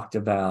he talked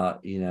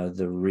about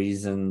the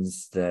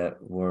reasons that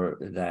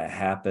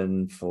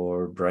happened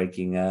for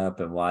breaking up,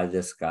 and why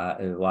this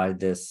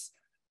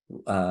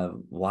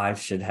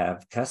wife should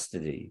have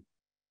custody,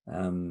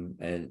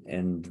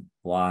 and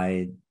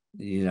why,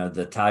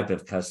 the type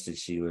of custody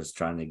she was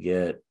trying to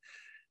get.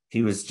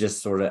 He was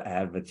just sort of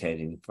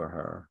advocating for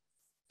her.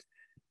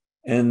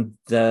 And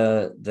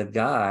the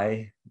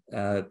guy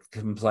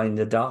complained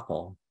to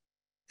Doppel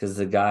because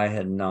the guy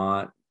had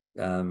not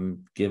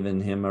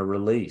given him a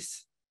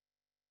release.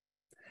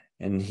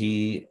 And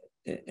he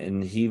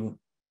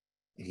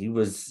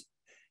was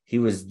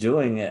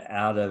doing it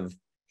out of,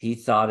 he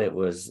thought it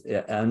was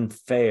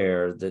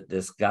unfair that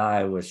this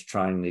guy was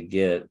trying to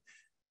get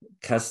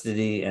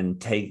custody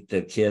and take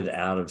the kid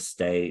out of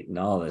state and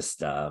all this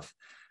stuff.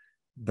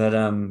 But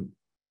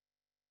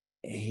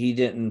he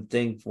didn't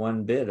think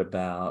one bit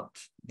about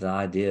the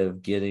idea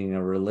of getting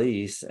a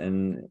release,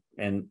 and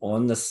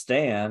on the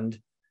stand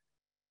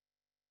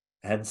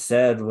had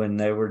said when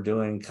they were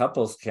doing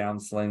couples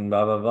counseling,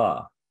 blah, blah,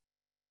 blah.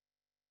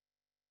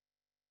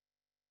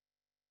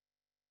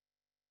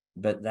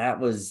 But that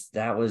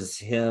was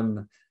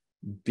him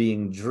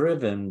being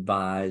driven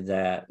by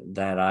that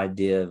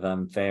idea of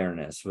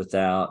unfairness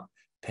without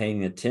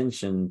paying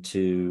attention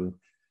to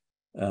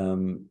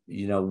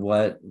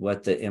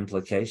what the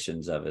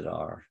implications of it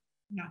are.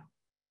 Yeah.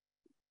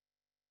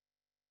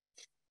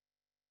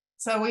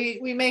 So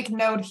we make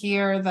note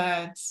here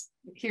that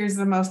here's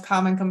the most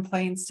common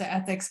complaints to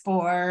ethics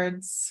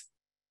boards,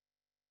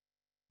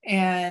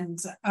 and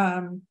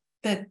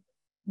that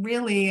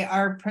really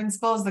our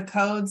principles, the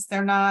codes,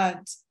 they're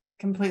not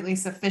completely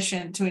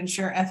sufficient to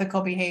ensure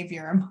ethical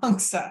behavior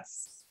amongst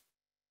us.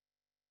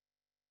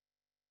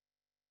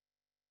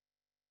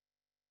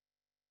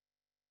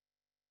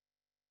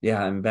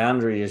 Yeah, and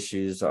boundary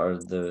issues are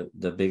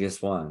the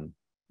biggest one.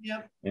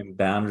 Yep. And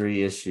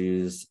boundary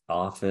issues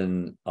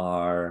often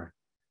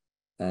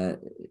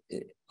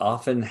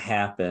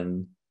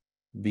happen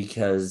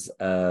because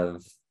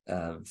of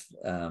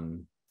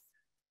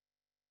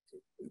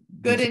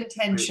Good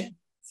intention.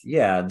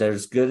 Yeah,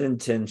 there's good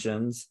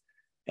intentions,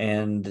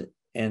 and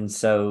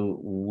so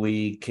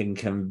we can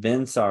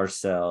convince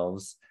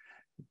ourselves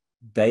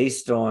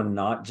based on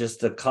not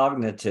just a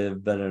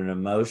cognitive but an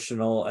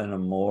emotional and a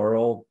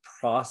moral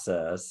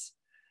process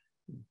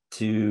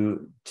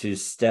to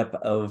step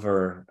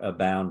over a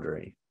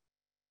boundary.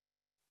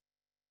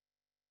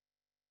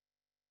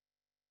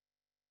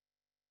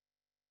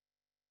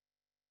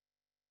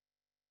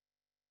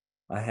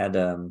 I had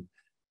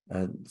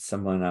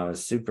someone I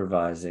was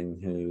supervising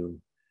who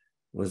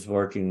was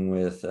working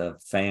with a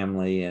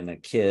family and a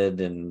kid,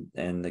 and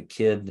the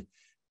kid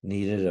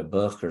needed a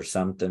book or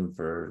something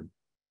for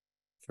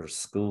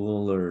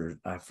school, or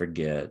I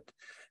forget.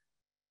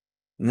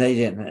 And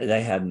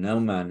they had no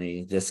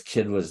money. This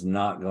kid was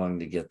not going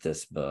to get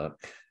this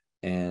book.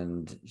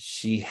 And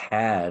she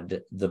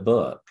had the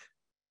book.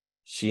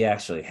 She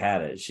actually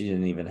had it. She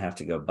didn't even have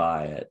to go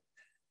buy it.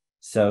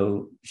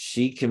 So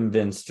she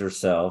convinced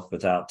herself,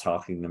 without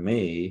talking to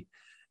me,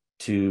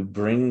 to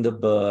bring the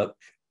book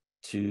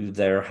to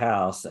their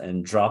house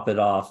and drop it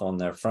off on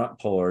their front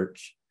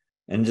porch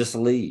and just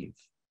leave.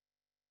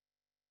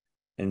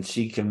 And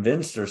she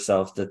convinced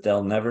herself that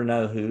they'll never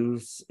know who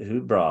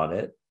brought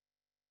it.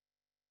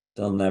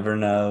 They'll never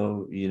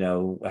know,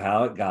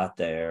 how it got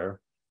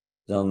there.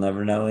 They'll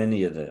never know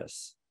any of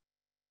this.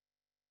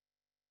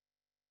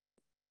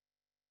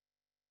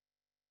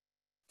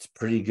 It's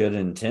pretty good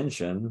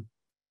intention.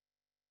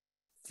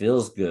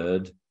 Feels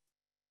good.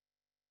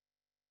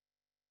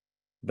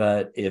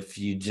 But if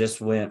you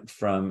just went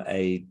from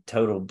a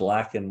total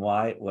black and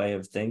white way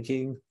of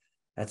thinking,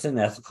 that's an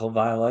ethical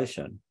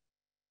violation.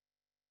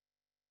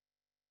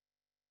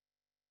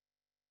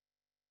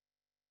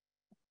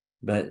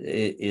 But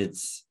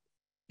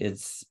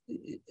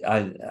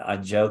I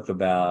joke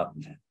about,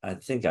 I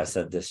think I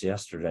said this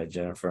yesterday,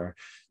 Jennifer,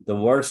 the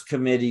worst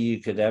committee you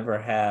could ever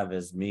have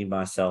is me,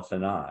 myself,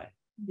 and I.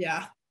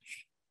 Yeah.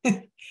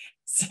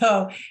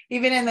 So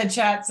even in the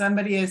chat,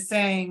 somebody is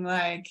saying,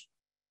 like,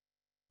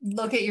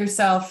 look at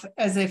yourself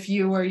as if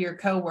you were your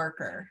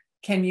coworker.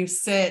 Can you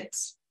sit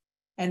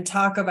and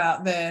talk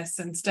about this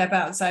and step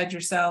outside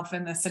yourself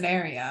in the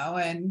scenario?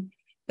 And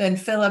then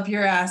Philip,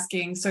 you're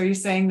asking, so you're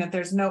saying that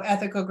there's no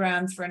ethical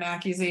grounds for an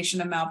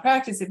accusation of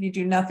malpractice if you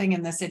do nothing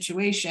in the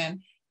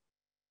situation.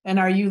 And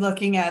are you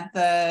looking at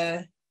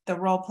the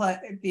role play,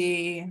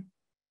 the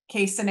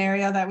case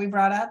scenario that we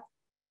brought up?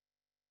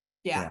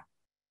 Yeah.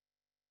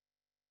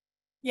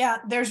 Yeah,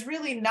 there's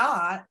really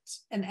not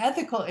an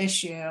ethical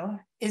issue.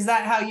 Is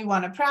that how you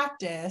want to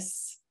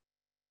practice?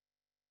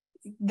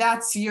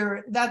 That's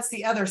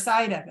the other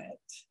side of it.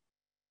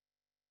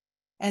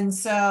 And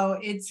so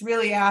it's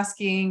really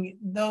asking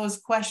those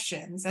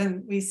questions.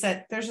 And we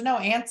said there's no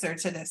answer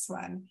to this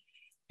one,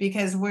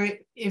 because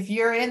if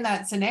you're in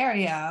that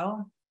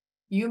scenario,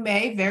 you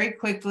may very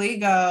quickly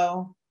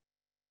go,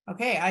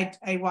 okay,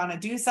 I want to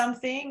do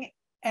something.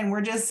 And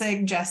we're just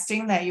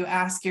suggesting that you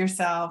ask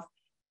yourself,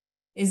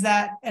 is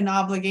that an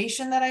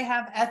obligation that I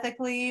have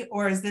ethically,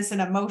 or is this an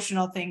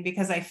emotional thing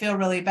because I feel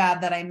really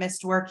bad that I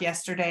missed work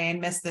yesterday and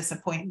missed this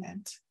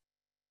appointment?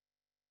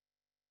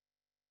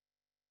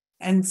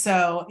 And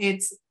so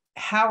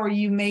how are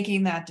you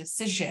making that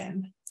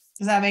decision?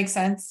 Does that make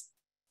sense?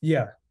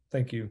 Yeah,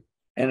 thank you.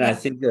 And Yeah.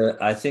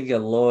 I think a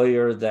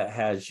lawyer that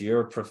has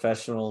your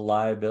professional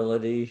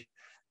liability,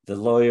 the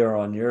lawyer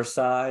on your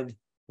side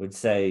would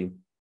say,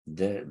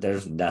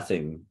 there's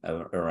nothing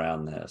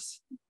around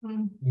this.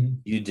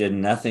 Mhm. You did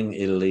nothing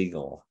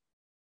illegal.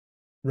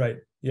 Right.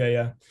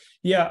 Yeah.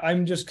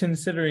 I'm just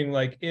considering,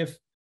 like, if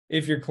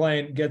your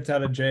client gets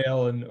out of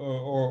jail and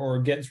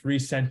or gets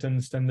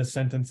resentenced and the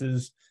sentence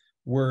is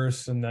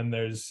worse, and then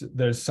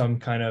there's some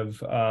kind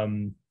of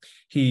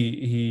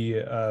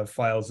he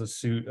files a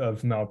suit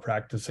of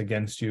malpractice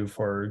against you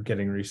for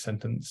getting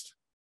resentenced.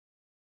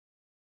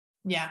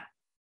 Yeah.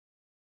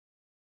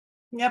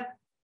 Yep.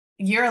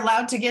 You're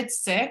allowed to get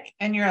sick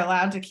and you're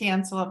allowed to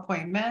cancel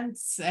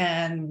appointments,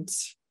 and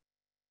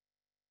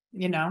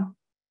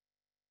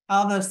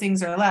all those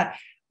things are allowed.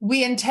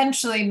 We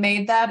intentionally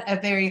made that a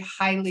very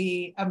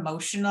highly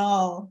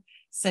emotional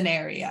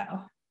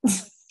scenario.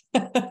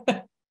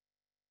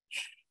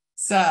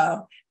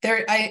 So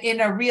in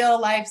a real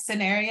life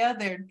scenario,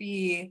 there'd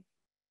be,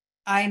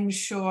 I'm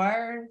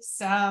sure,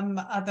 some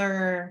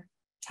other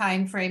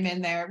time frame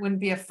in there. It wouldn't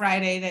be a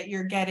Friday that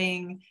you're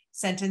getting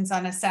sentenced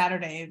on a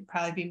Saturday. It'd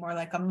probably be more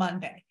like a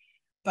Monday,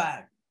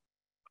 but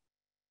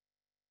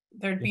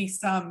there'd be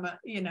some,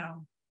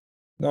 No,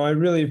 I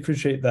really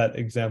appreciate that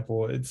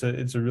example. It's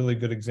a really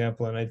good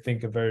example, and I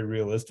think a very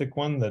realistic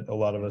one that a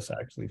lot of us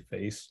actually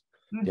face.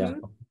 Yeah.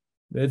 mhm.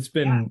 It's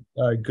been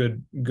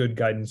good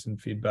guidance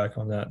and feedback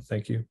on that.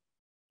 Thank you.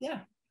 Yeah.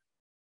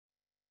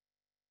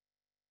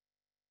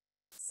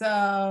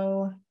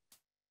 So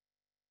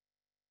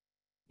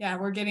yeah,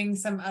 we're getting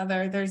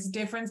there's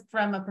difference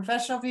from a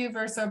professional view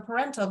versus a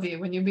parental view.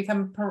 When you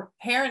become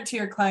parent to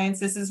your clients,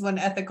 this is when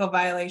ethical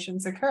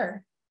violations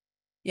occur.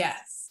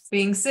 Yes,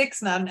 being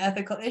sick's not an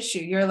ethical issue.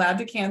 You're allowed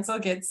to cancel,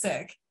 get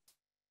sick.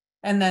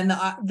 And then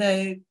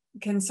the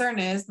concern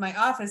is my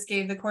office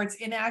gave the courts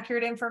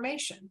inaccurate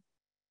information.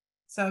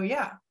 So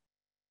yeah,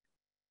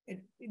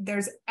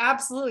 there's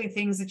absolutely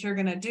things that you're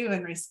going to do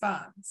in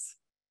response.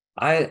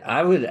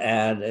 I would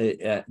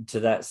add to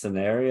that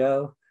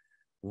scenario,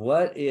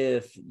 what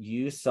if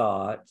you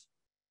thought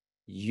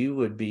you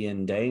would be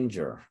in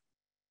danger?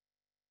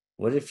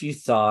 What if you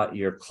thought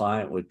your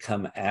client would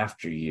come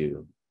after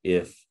you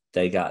if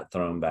they got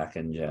thrown back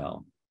in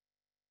jail?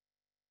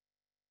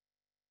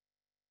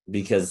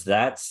 Because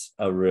that's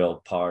a real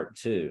part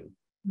too.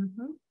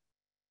 Mm-hmm.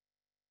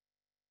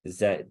 Is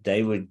that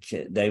they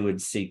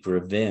would seek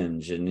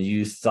revenge, and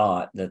you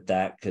thought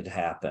that could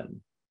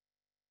happen.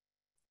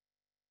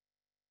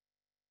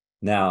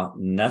 Now,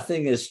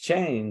 nothing has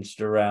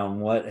changed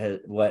around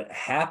what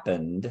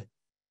happened,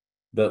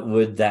 but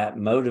would that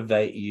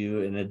motivate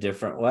you in a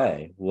different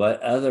way?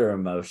 What other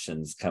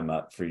emotions come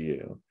up for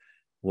you?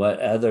 What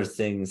other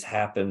things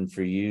happen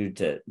for you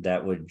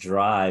that would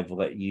drive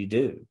what you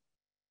do?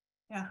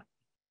 Yeah.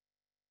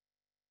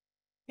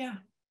 Yeah.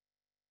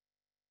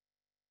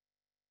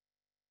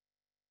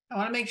 I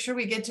want to make sure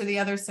we get to the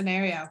other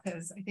scenario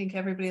because I think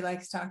everybody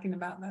likes talking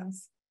about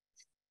those.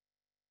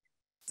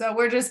 So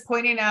we're just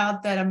pointing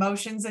out that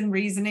emotions and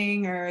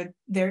reasoning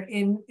they're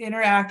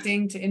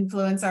interacting to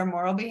influence our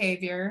moral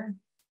behavior.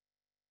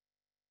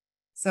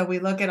 So we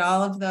look at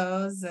all of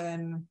those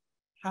and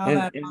how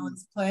that all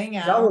is playing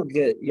out.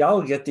 Y'all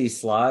will get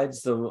these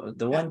slides. The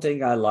one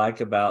thing I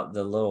like about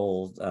the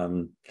little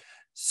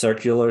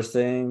circular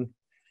thing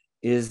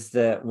is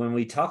that when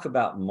we talk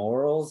about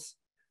morals,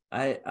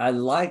 I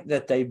like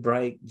that they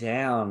break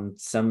down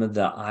some of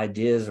the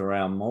ideas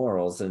around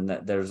morals, and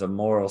that there's a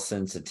moral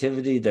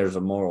sensitivity, there's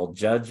a moral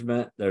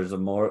judgment, there's a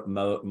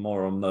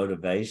moral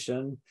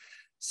motivation.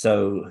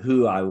 So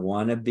who I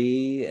want to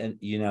be, and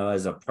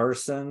as a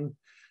person,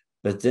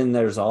 but then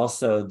there's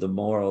also the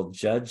moral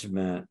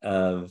judgment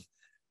of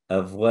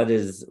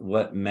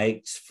what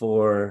makes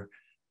for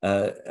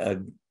a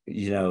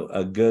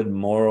good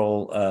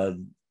moral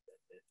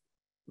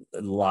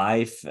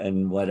life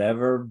and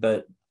whatever.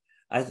 But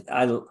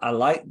I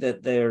like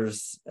that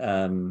there's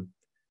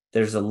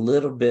a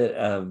little bit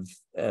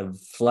of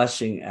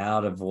fleshing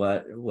out of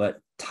what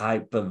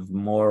type of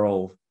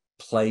moral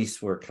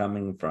place we're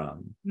coming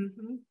from.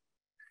 Mm-hmm.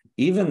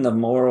 Even the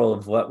moral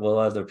of what will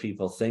other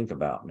people think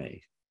about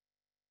me.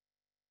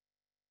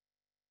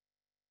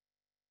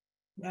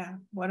 Yeah,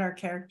 what our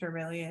character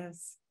really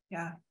is.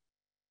 Yeah.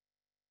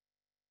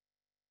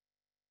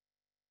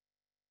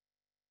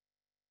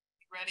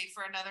 Ready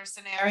for another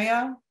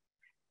scenario?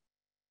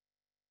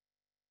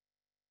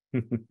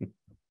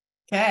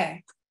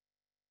 Okay.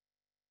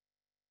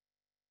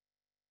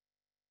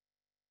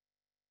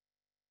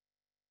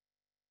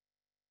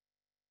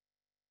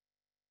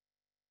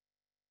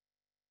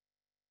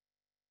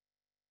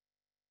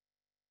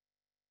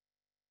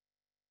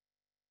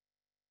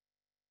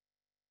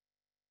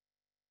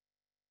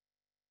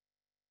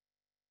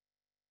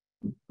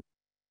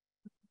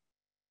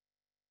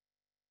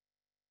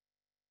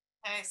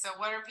 Okay, so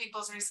what are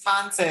people's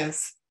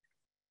responses?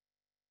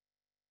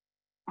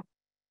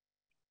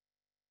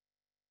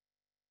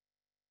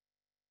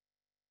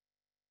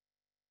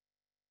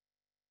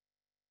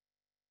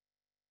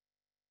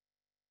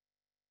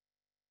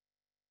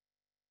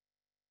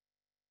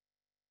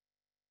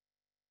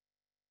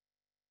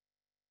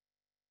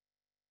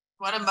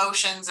 What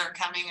emotions are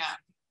coming up?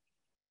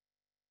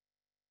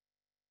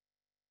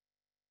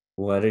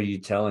 What are you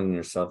telling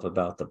yourself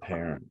about the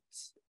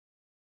parents?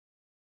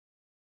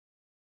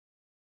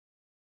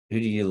 Who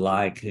do you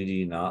like? Who do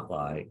you not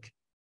like?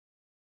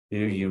 Who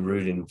are you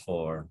rooting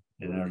for?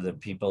 And are the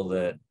people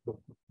that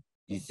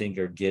you think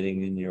are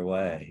getting in your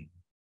way?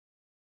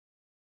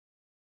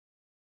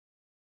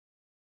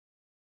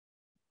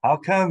 How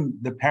come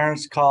the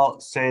parents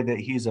say that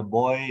he's a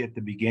boy at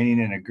the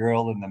beginning and a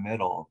girl in the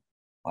middle?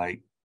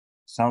 Like,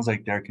 sounds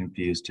like they're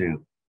confused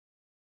too.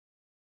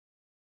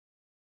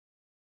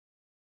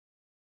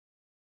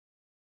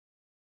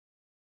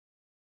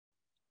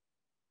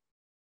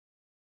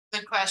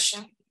 Good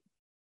question.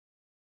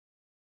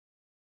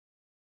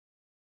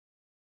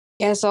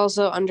 Yes,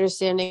 also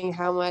understanding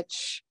how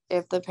much,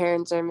 if the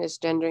parents are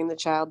misgendering the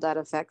child, that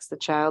affects the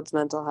child's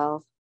mental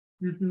health.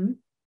 Mm-hmm.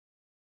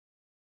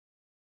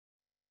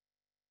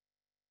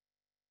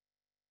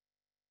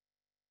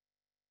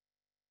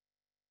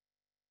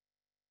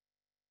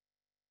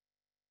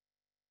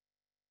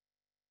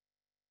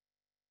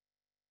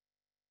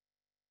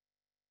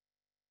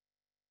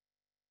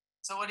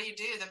 So what do?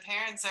 The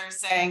parents are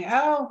saying,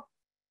 oh,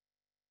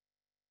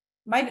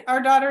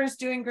 our daughter is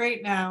doing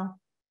great now.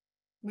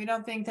 We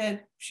don't think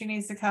that she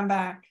needs to come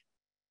back.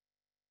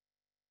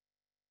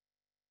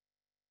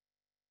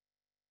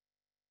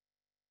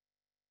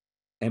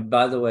 And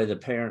by the way, the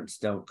parents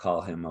don't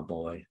call him a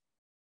boy.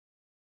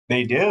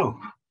 They do.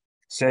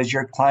 Says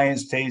your client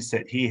states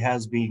that he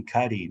has been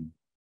cutting.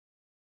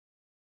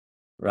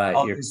 Right.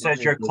 Oh, it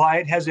says your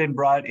client has been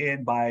brought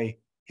in by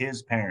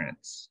his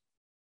parents.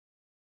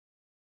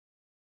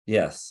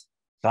 Yes.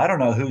 So I don't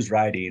know who's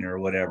writing or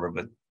whatever,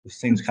 but this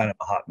thing's kind of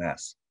a hot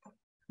mess.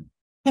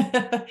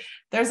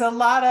 There's a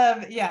lot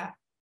of,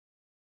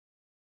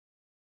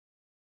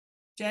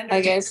 gender.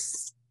 I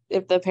guess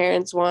if the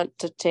parents want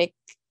to take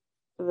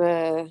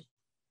the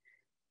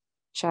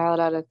child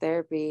out of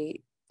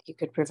therapy, you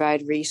could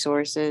provide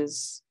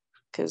resources,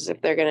 because if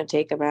they're going to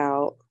take them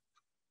out.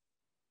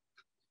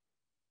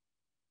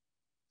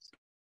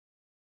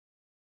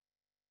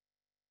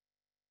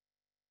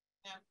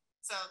 Yeah.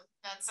 So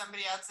that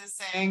somebody else is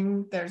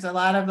saying there's a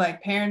lot of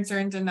like parents are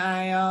in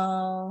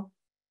denial.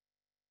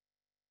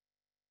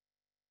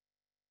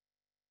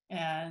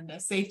 And a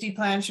safety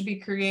plan should be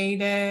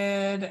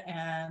created,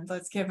 and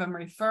let's give them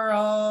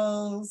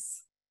referrals.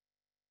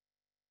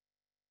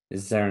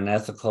 Is there an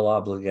ethical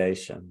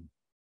obligation?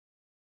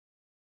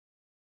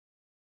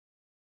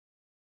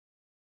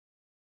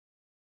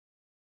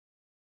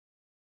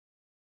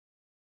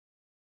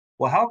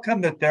 Well, how come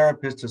the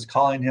therapist is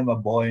calling him a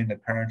boy and the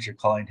parents are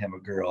calling him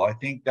a girl? I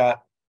think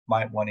that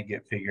might want to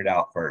get figured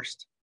out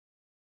first.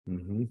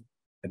 Mm-hmm.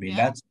 I mean,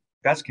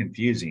 that's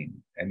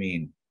confusing. I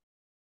mean,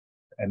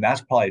 and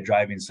that's probably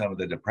driving some of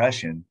the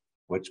depression,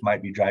 which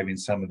might be driving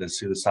some of the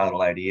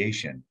suicidal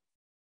ideation.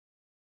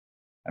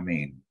 I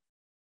mean,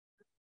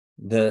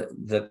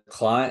 the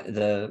client,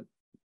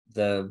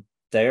 the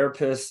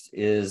therapist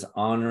is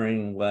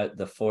honoring what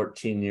the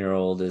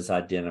 14-year-old is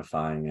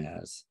identifying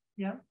as.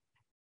 Yeah.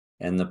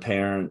 And the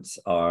parents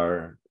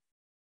are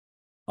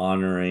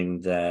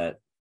honoring that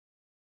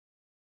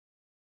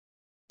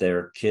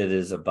their kid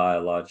is a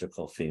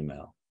biological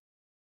female.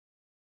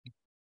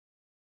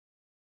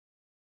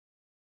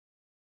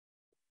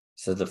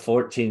 So the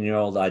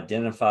 14-year-old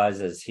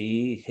identifies as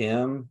he,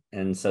 him,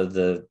 and so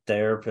the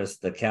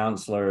therapist, the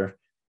counselor,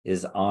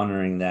 is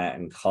honoring that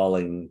and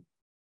calling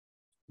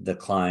the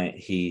client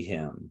he,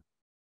 him.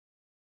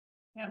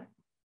 Yeah.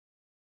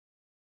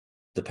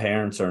 The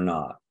parents are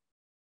not.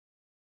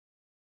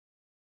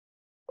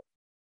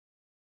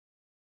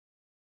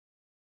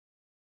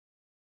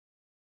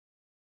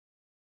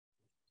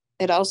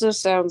 It also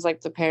sounds like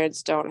the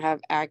parents don't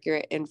have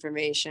accurate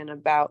information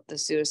about the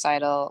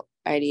suicidal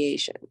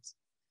ideations.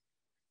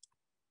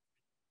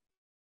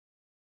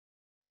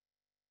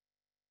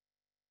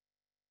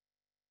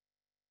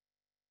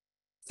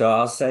 So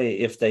I'll say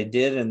if they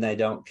did and they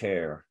don't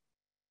care,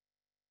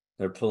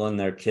 they're pulling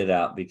their kid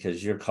out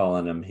because you're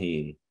calling him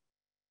he.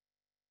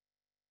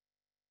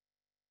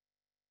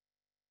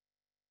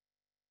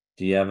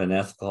 Do you have an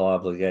ethical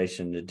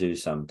obligation to do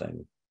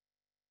something?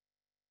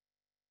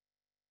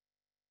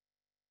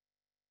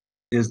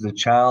 is the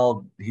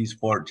child, he's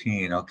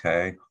 14,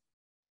 okay.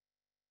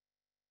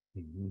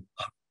 Mm-hmm.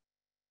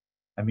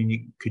 I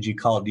mean, could you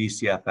call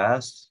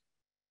DCFS?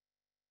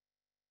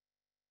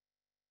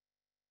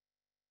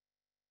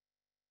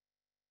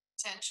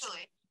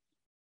 Potentially.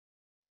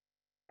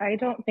 I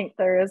don't think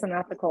there is an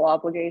ethical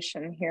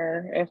obligation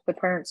here. If the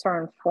parents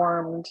are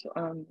informed,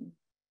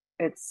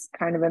 it's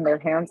kind of in their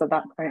hands at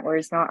that point where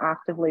he's not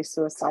actively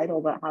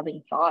suicidal but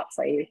having thoughts.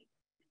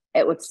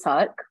 It would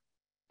suck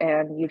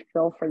and you'd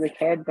feel for the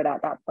kid, but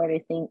at that point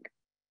I think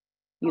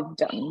you've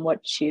done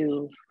what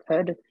you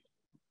could.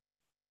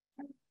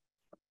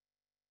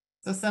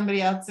 So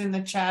somebody else in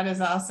the chat is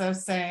also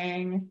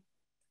saying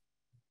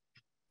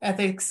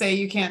ethics say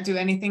you can't do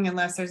anything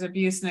unless there's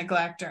abuse,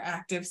 neglect, or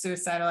active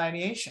suicidal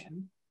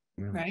ideation.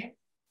 Right?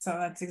 So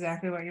that's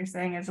exactly what you're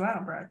saying as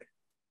well, Brooke.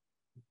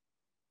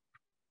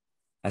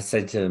 I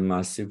say to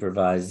my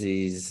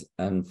supervisees,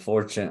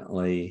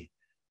 unfortunately,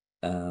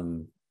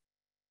 crummy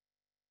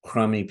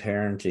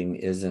parenting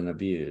isn't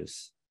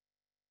abuse.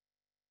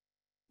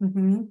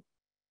 Mm-hmm.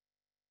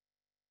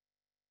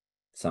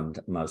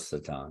 Most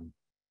of the time.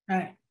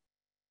 Right.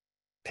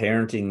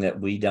 Parenting that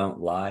we don't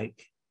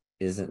like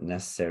isn't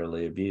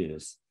necessarily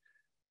abuse.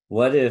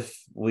 What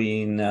if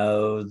we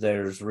know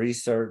there's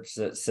research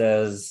that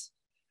says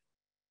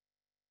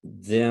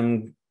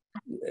them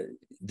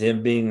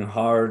being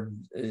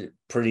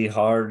pretty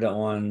hard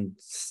on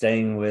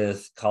staying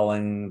with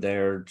calling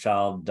their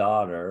child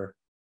daughter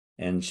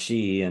and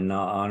she and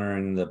not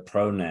honoring the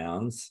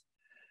pronouns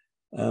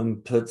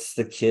puts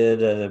the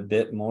kid at a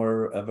bit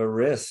more of a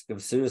risk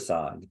of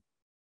suicide.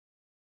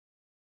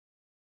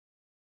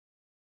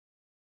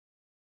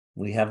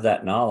 We have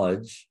that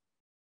knowledge.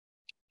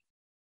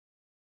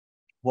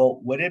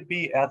 Well, would it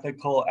be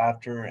ethical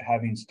after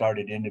having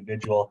started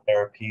individual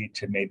therapy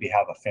to maybe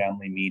have a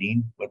family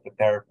meeting with the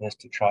therapist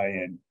to try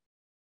and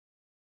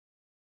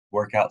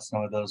work out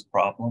some of those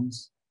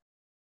problems?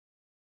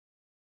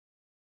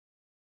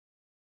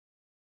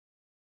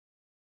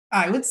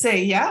 I would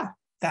say, yeah,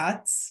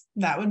 that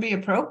would be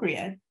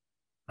appropriate.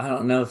 I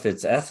don't know if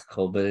it's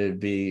ethical, but it'd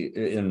be,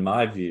 in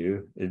my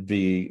view, it'd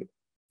be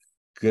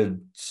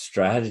good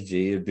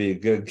strategy. It'd be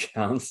good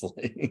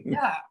counseling.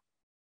 Yeah,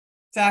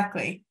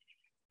 exactly.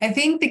 I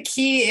think the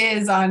key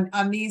is on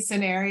these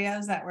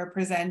scenarios that we're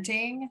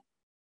presenting,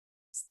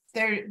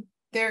 there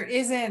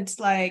isn't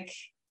like,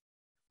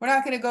 we're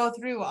not going to go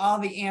through all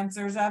the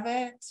answers of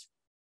it,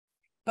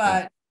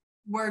 but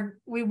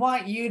we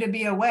want you to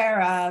be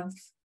aware of,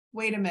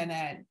 wait a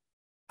minute,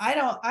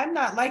 I'm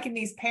not liking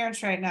these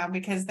parents right now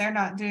because they're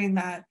not doing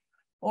that,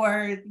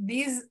 or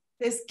this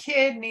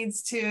kid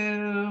needs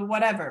to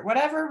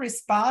whatever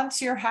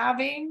response you're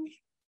having,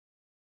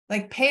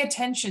 like pay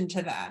attention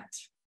to that.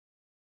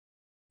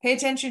 Pay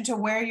attention to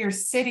where you're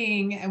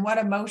sitting and what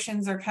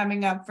emotions are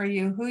coming up for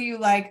you, who you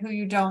like, who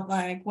you don't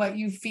like, what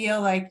you feel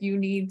like you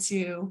need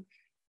to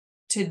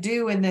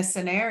do in this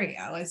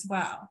scenario as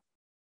well.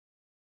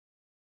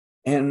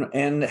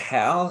 And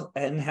how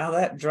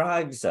that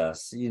drives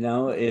us.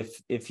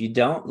 If you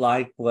don't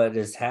like what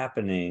is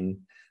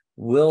happening,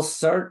 we'll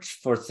search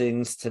for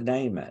things to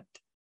name it.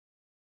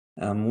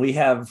 We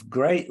have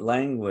great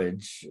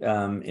language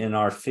in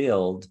our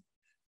field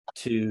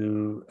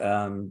to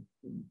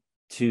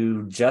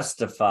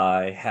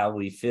justify how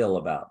we feel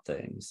about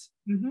things.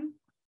 Mm-hmm.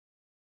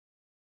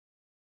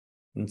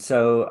 And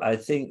so I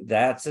think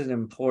that's an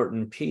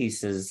important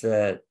piece, is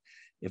that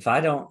if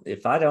I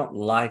don't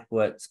like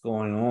what's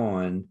going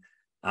on,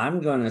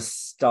 I'm going to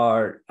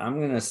start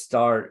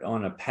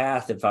on a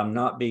path, if I'm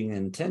not being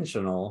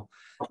intentional,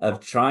 of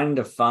trying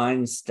to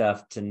find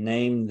stuff to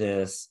name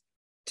this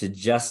to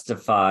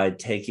justify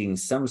taking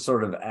some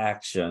sort of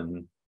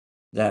action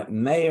that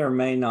may or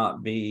may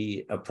not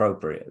be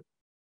appropriate.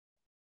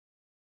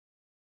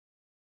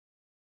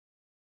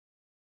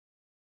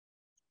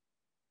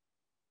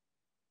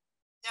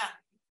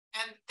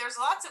 And there's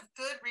lots of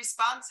good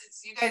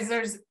responses. You guys,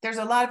 there's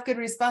a lot of good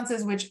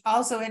responses, which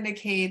also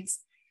indicates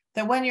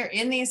that when you're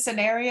in these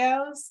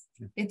scenarios,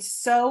 it's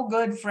so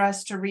good for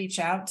us to reach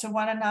out to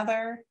one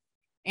another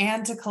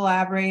and to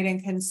collaborate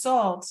and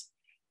consult,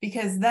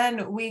 because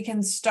then we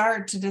can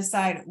start to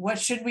decide, what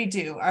should we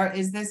do?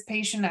 Is this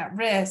patient at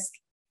risk?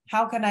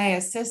 How can I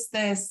assist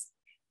this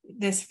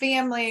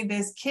family,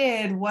 this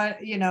kid? What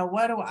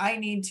do I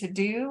need to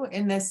do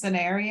in this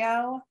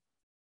scenario?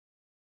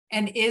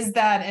 And is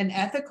that an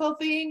ethical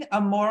thing, a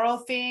moral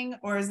thing,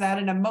 or is that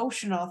an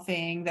emotional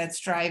thing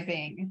that's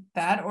driving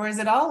that, or is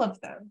it all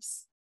of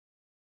those?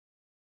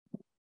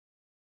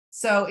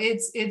 So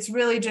it's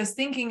really just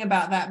thinking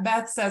about that.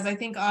 Beth says, I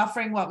think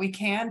offering what we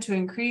can to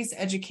increase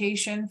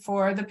education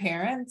for the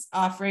parents,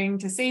 offering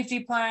to safety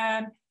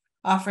plan,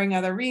 offering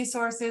other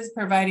resources,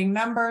 providing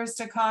numbers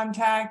to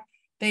contact.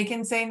 They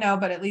can say no,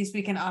 but at least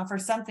we can offer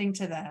something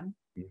to them.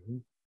 Mm-hmm.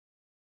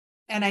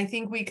 And I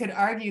think we could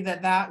argue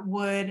that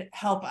would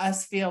help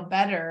us feel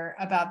better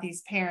about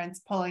these parents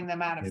pulling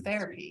them out of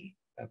therapy.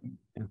 Yeah.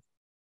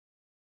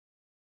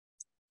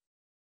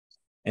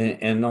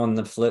 And on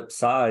the flip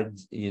side,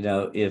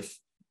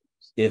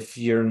 if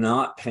you're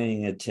not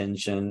paying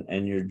attention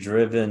and you're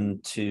driven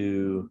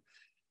to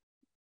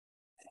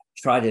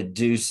try to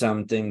do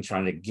something,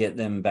 trying to get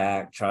them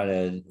back, try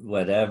to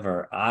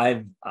whatever,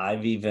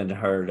 I've even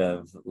heard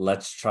of,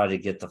 let's try to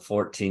get the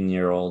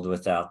 14-year-old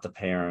without the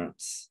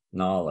parents'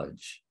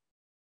 knowledge.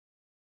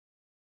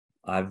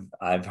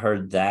 I've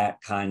heard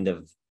that kind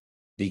of,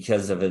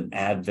 because of an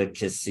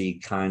advocacy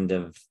kind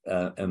of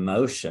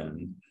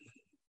emotion.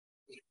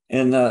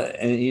 And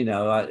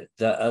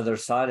the other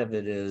side of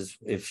it is,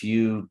 if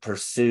you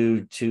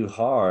pursue too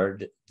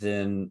hard,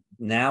 then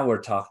now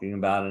we're talking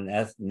about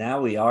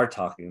now we are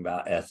talking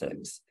about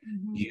ethics.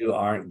 Mm-hmm. You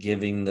aren't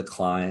giving the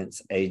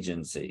clients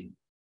agency.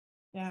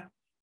 Yeah.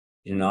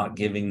 You're not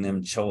giving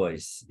them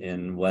choice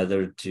in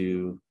whether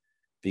to,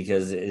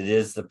 because it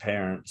is the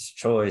parent's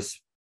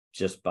choice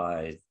just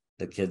by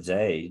the kid's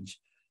age.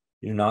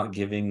 You're not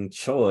giving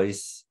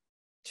choice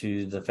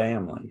to the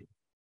family.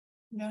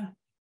 Yeah.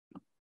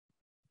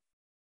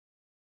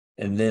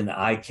 And then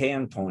I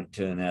can point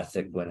to an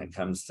ethic when it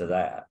comes to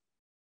that.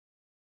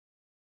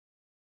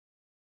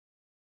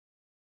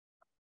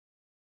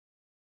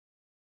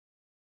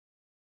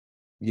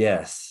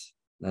 Yes,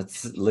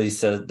 that's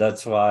Lisa.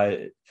 That's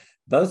why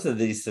both of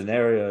these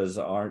scenarios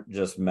aren't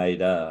just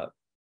made up.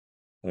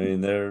 I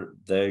mean,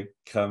 they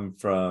come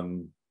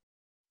from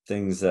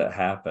things that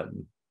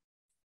happen.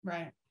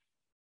 Right.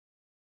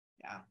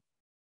 Yeah.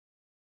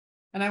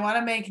 And I want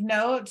to make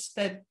note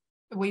that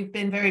we've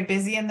been very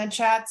busy in the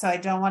chat, so I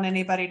don't want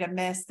anybody to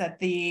miss that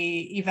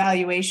the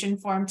evaluation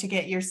form to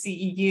get your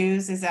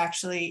CEUs is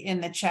actually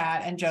in the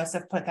chat, and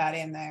Joseph put that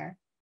in there.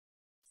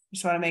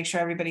 Just want to make sure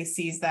everybody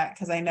sees that,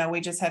 because I know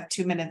we just have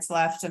 2 minutes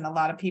left and a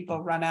lot of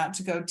people run out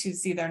to go to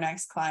see their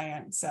next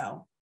client.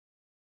 So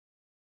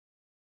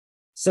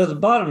the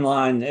bottom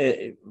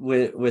line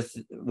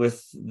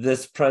with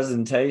this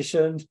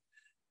presentation,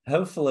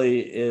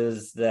 hopefully,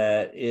 is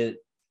that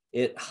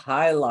it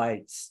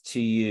highlights to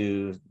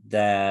you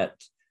that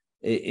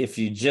if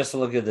you just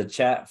look at the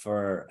chat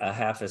for a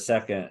half a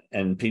second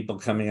and people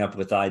coming up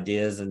with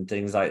ideas and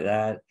things like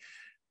that,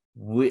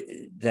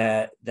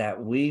 that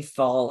we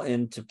fall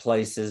into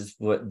places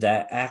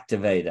that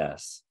activate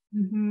us.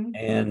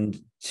 And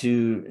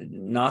to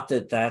not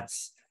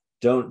that's,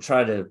 don't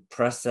try to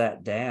press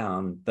that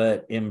down,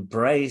 but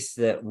embrace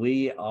that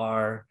we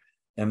are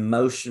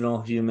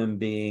emotional human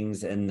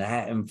beings, and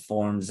that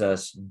informs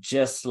us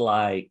just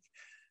like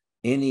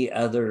any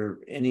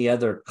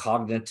other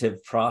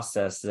cognitive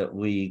process that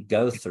we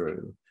go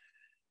through.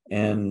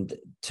 And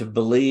to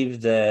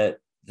believe that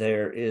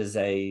there is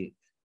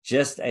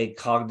just a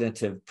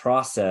cognitive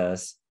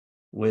process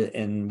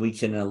and we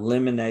can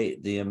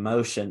eliminate the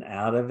emotion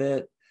out of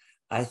it,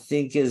 I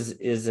think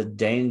is a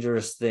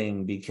dangerous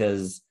thing,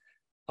 because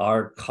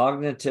our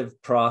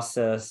cognitive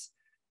process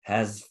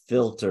has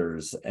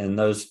filters, and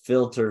those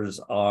filters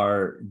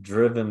are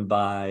driven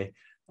by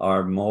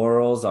our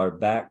morals, our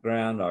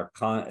background,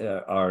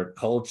 our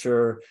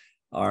culture,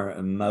 our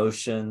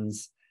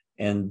emotions.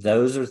 And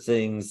those are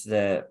things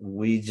that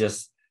we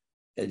just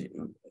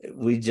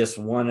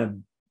want to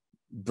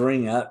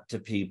bring up to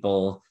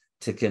people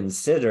to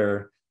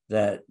consider,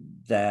 that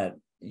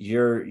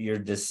your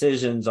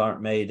decisions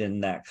aren't made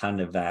in that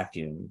kind of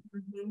vacuum.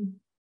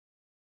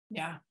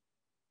 Yeah.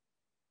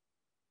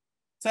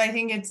 So I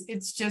think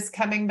it's just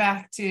coming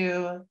back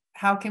to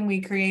how can we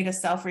create a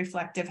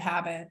self-reflective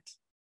habit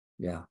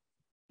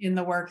in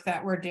the work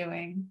that we're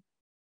doing.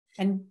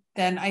 And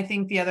then I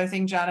think the other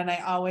thing John and I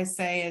always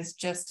say is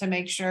just to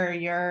make sure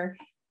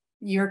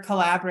you're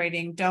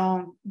collaborating.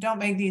 Don't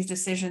make these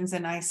decisions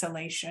in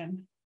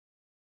isolation.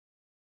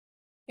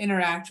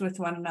 Interact with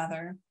one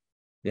another.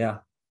 Yeah.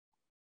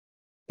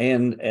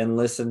 And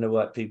listen to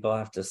what people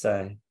have to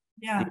say.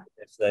 Yeah.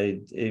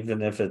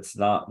 Even if it's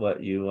not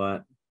what you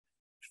want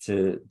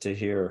to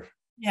hear.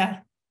 Yeah.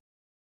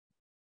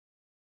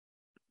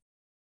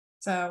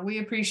 So we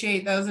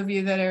appreciate those of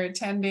you that are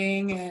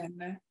attending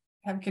and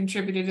have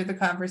contributed to the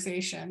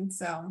conversation.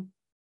 So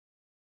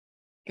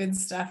good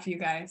stuff, you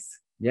guys.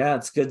 Yeah,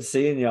 it's good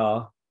seeing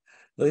y'all.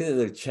 Look at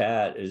the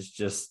chat is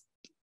just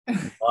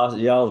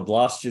y'all have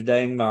lost your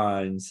dang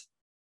minds.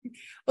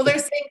 Well, they're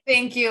saying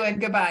thank you and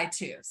goodbye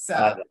too.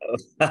 So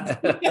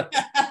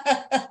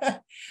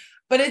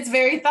but it's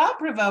very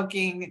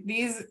thought-provoking.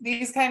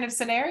 These kind of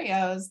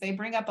scenarios, they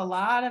bring up a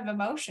lot of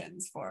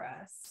emotions for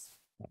us.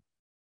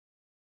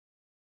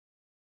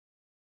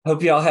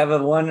 Hope y'all have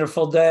a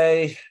wonderful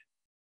day.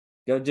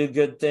 Go do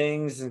good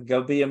things and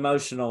go be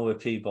emotional with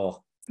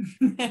people.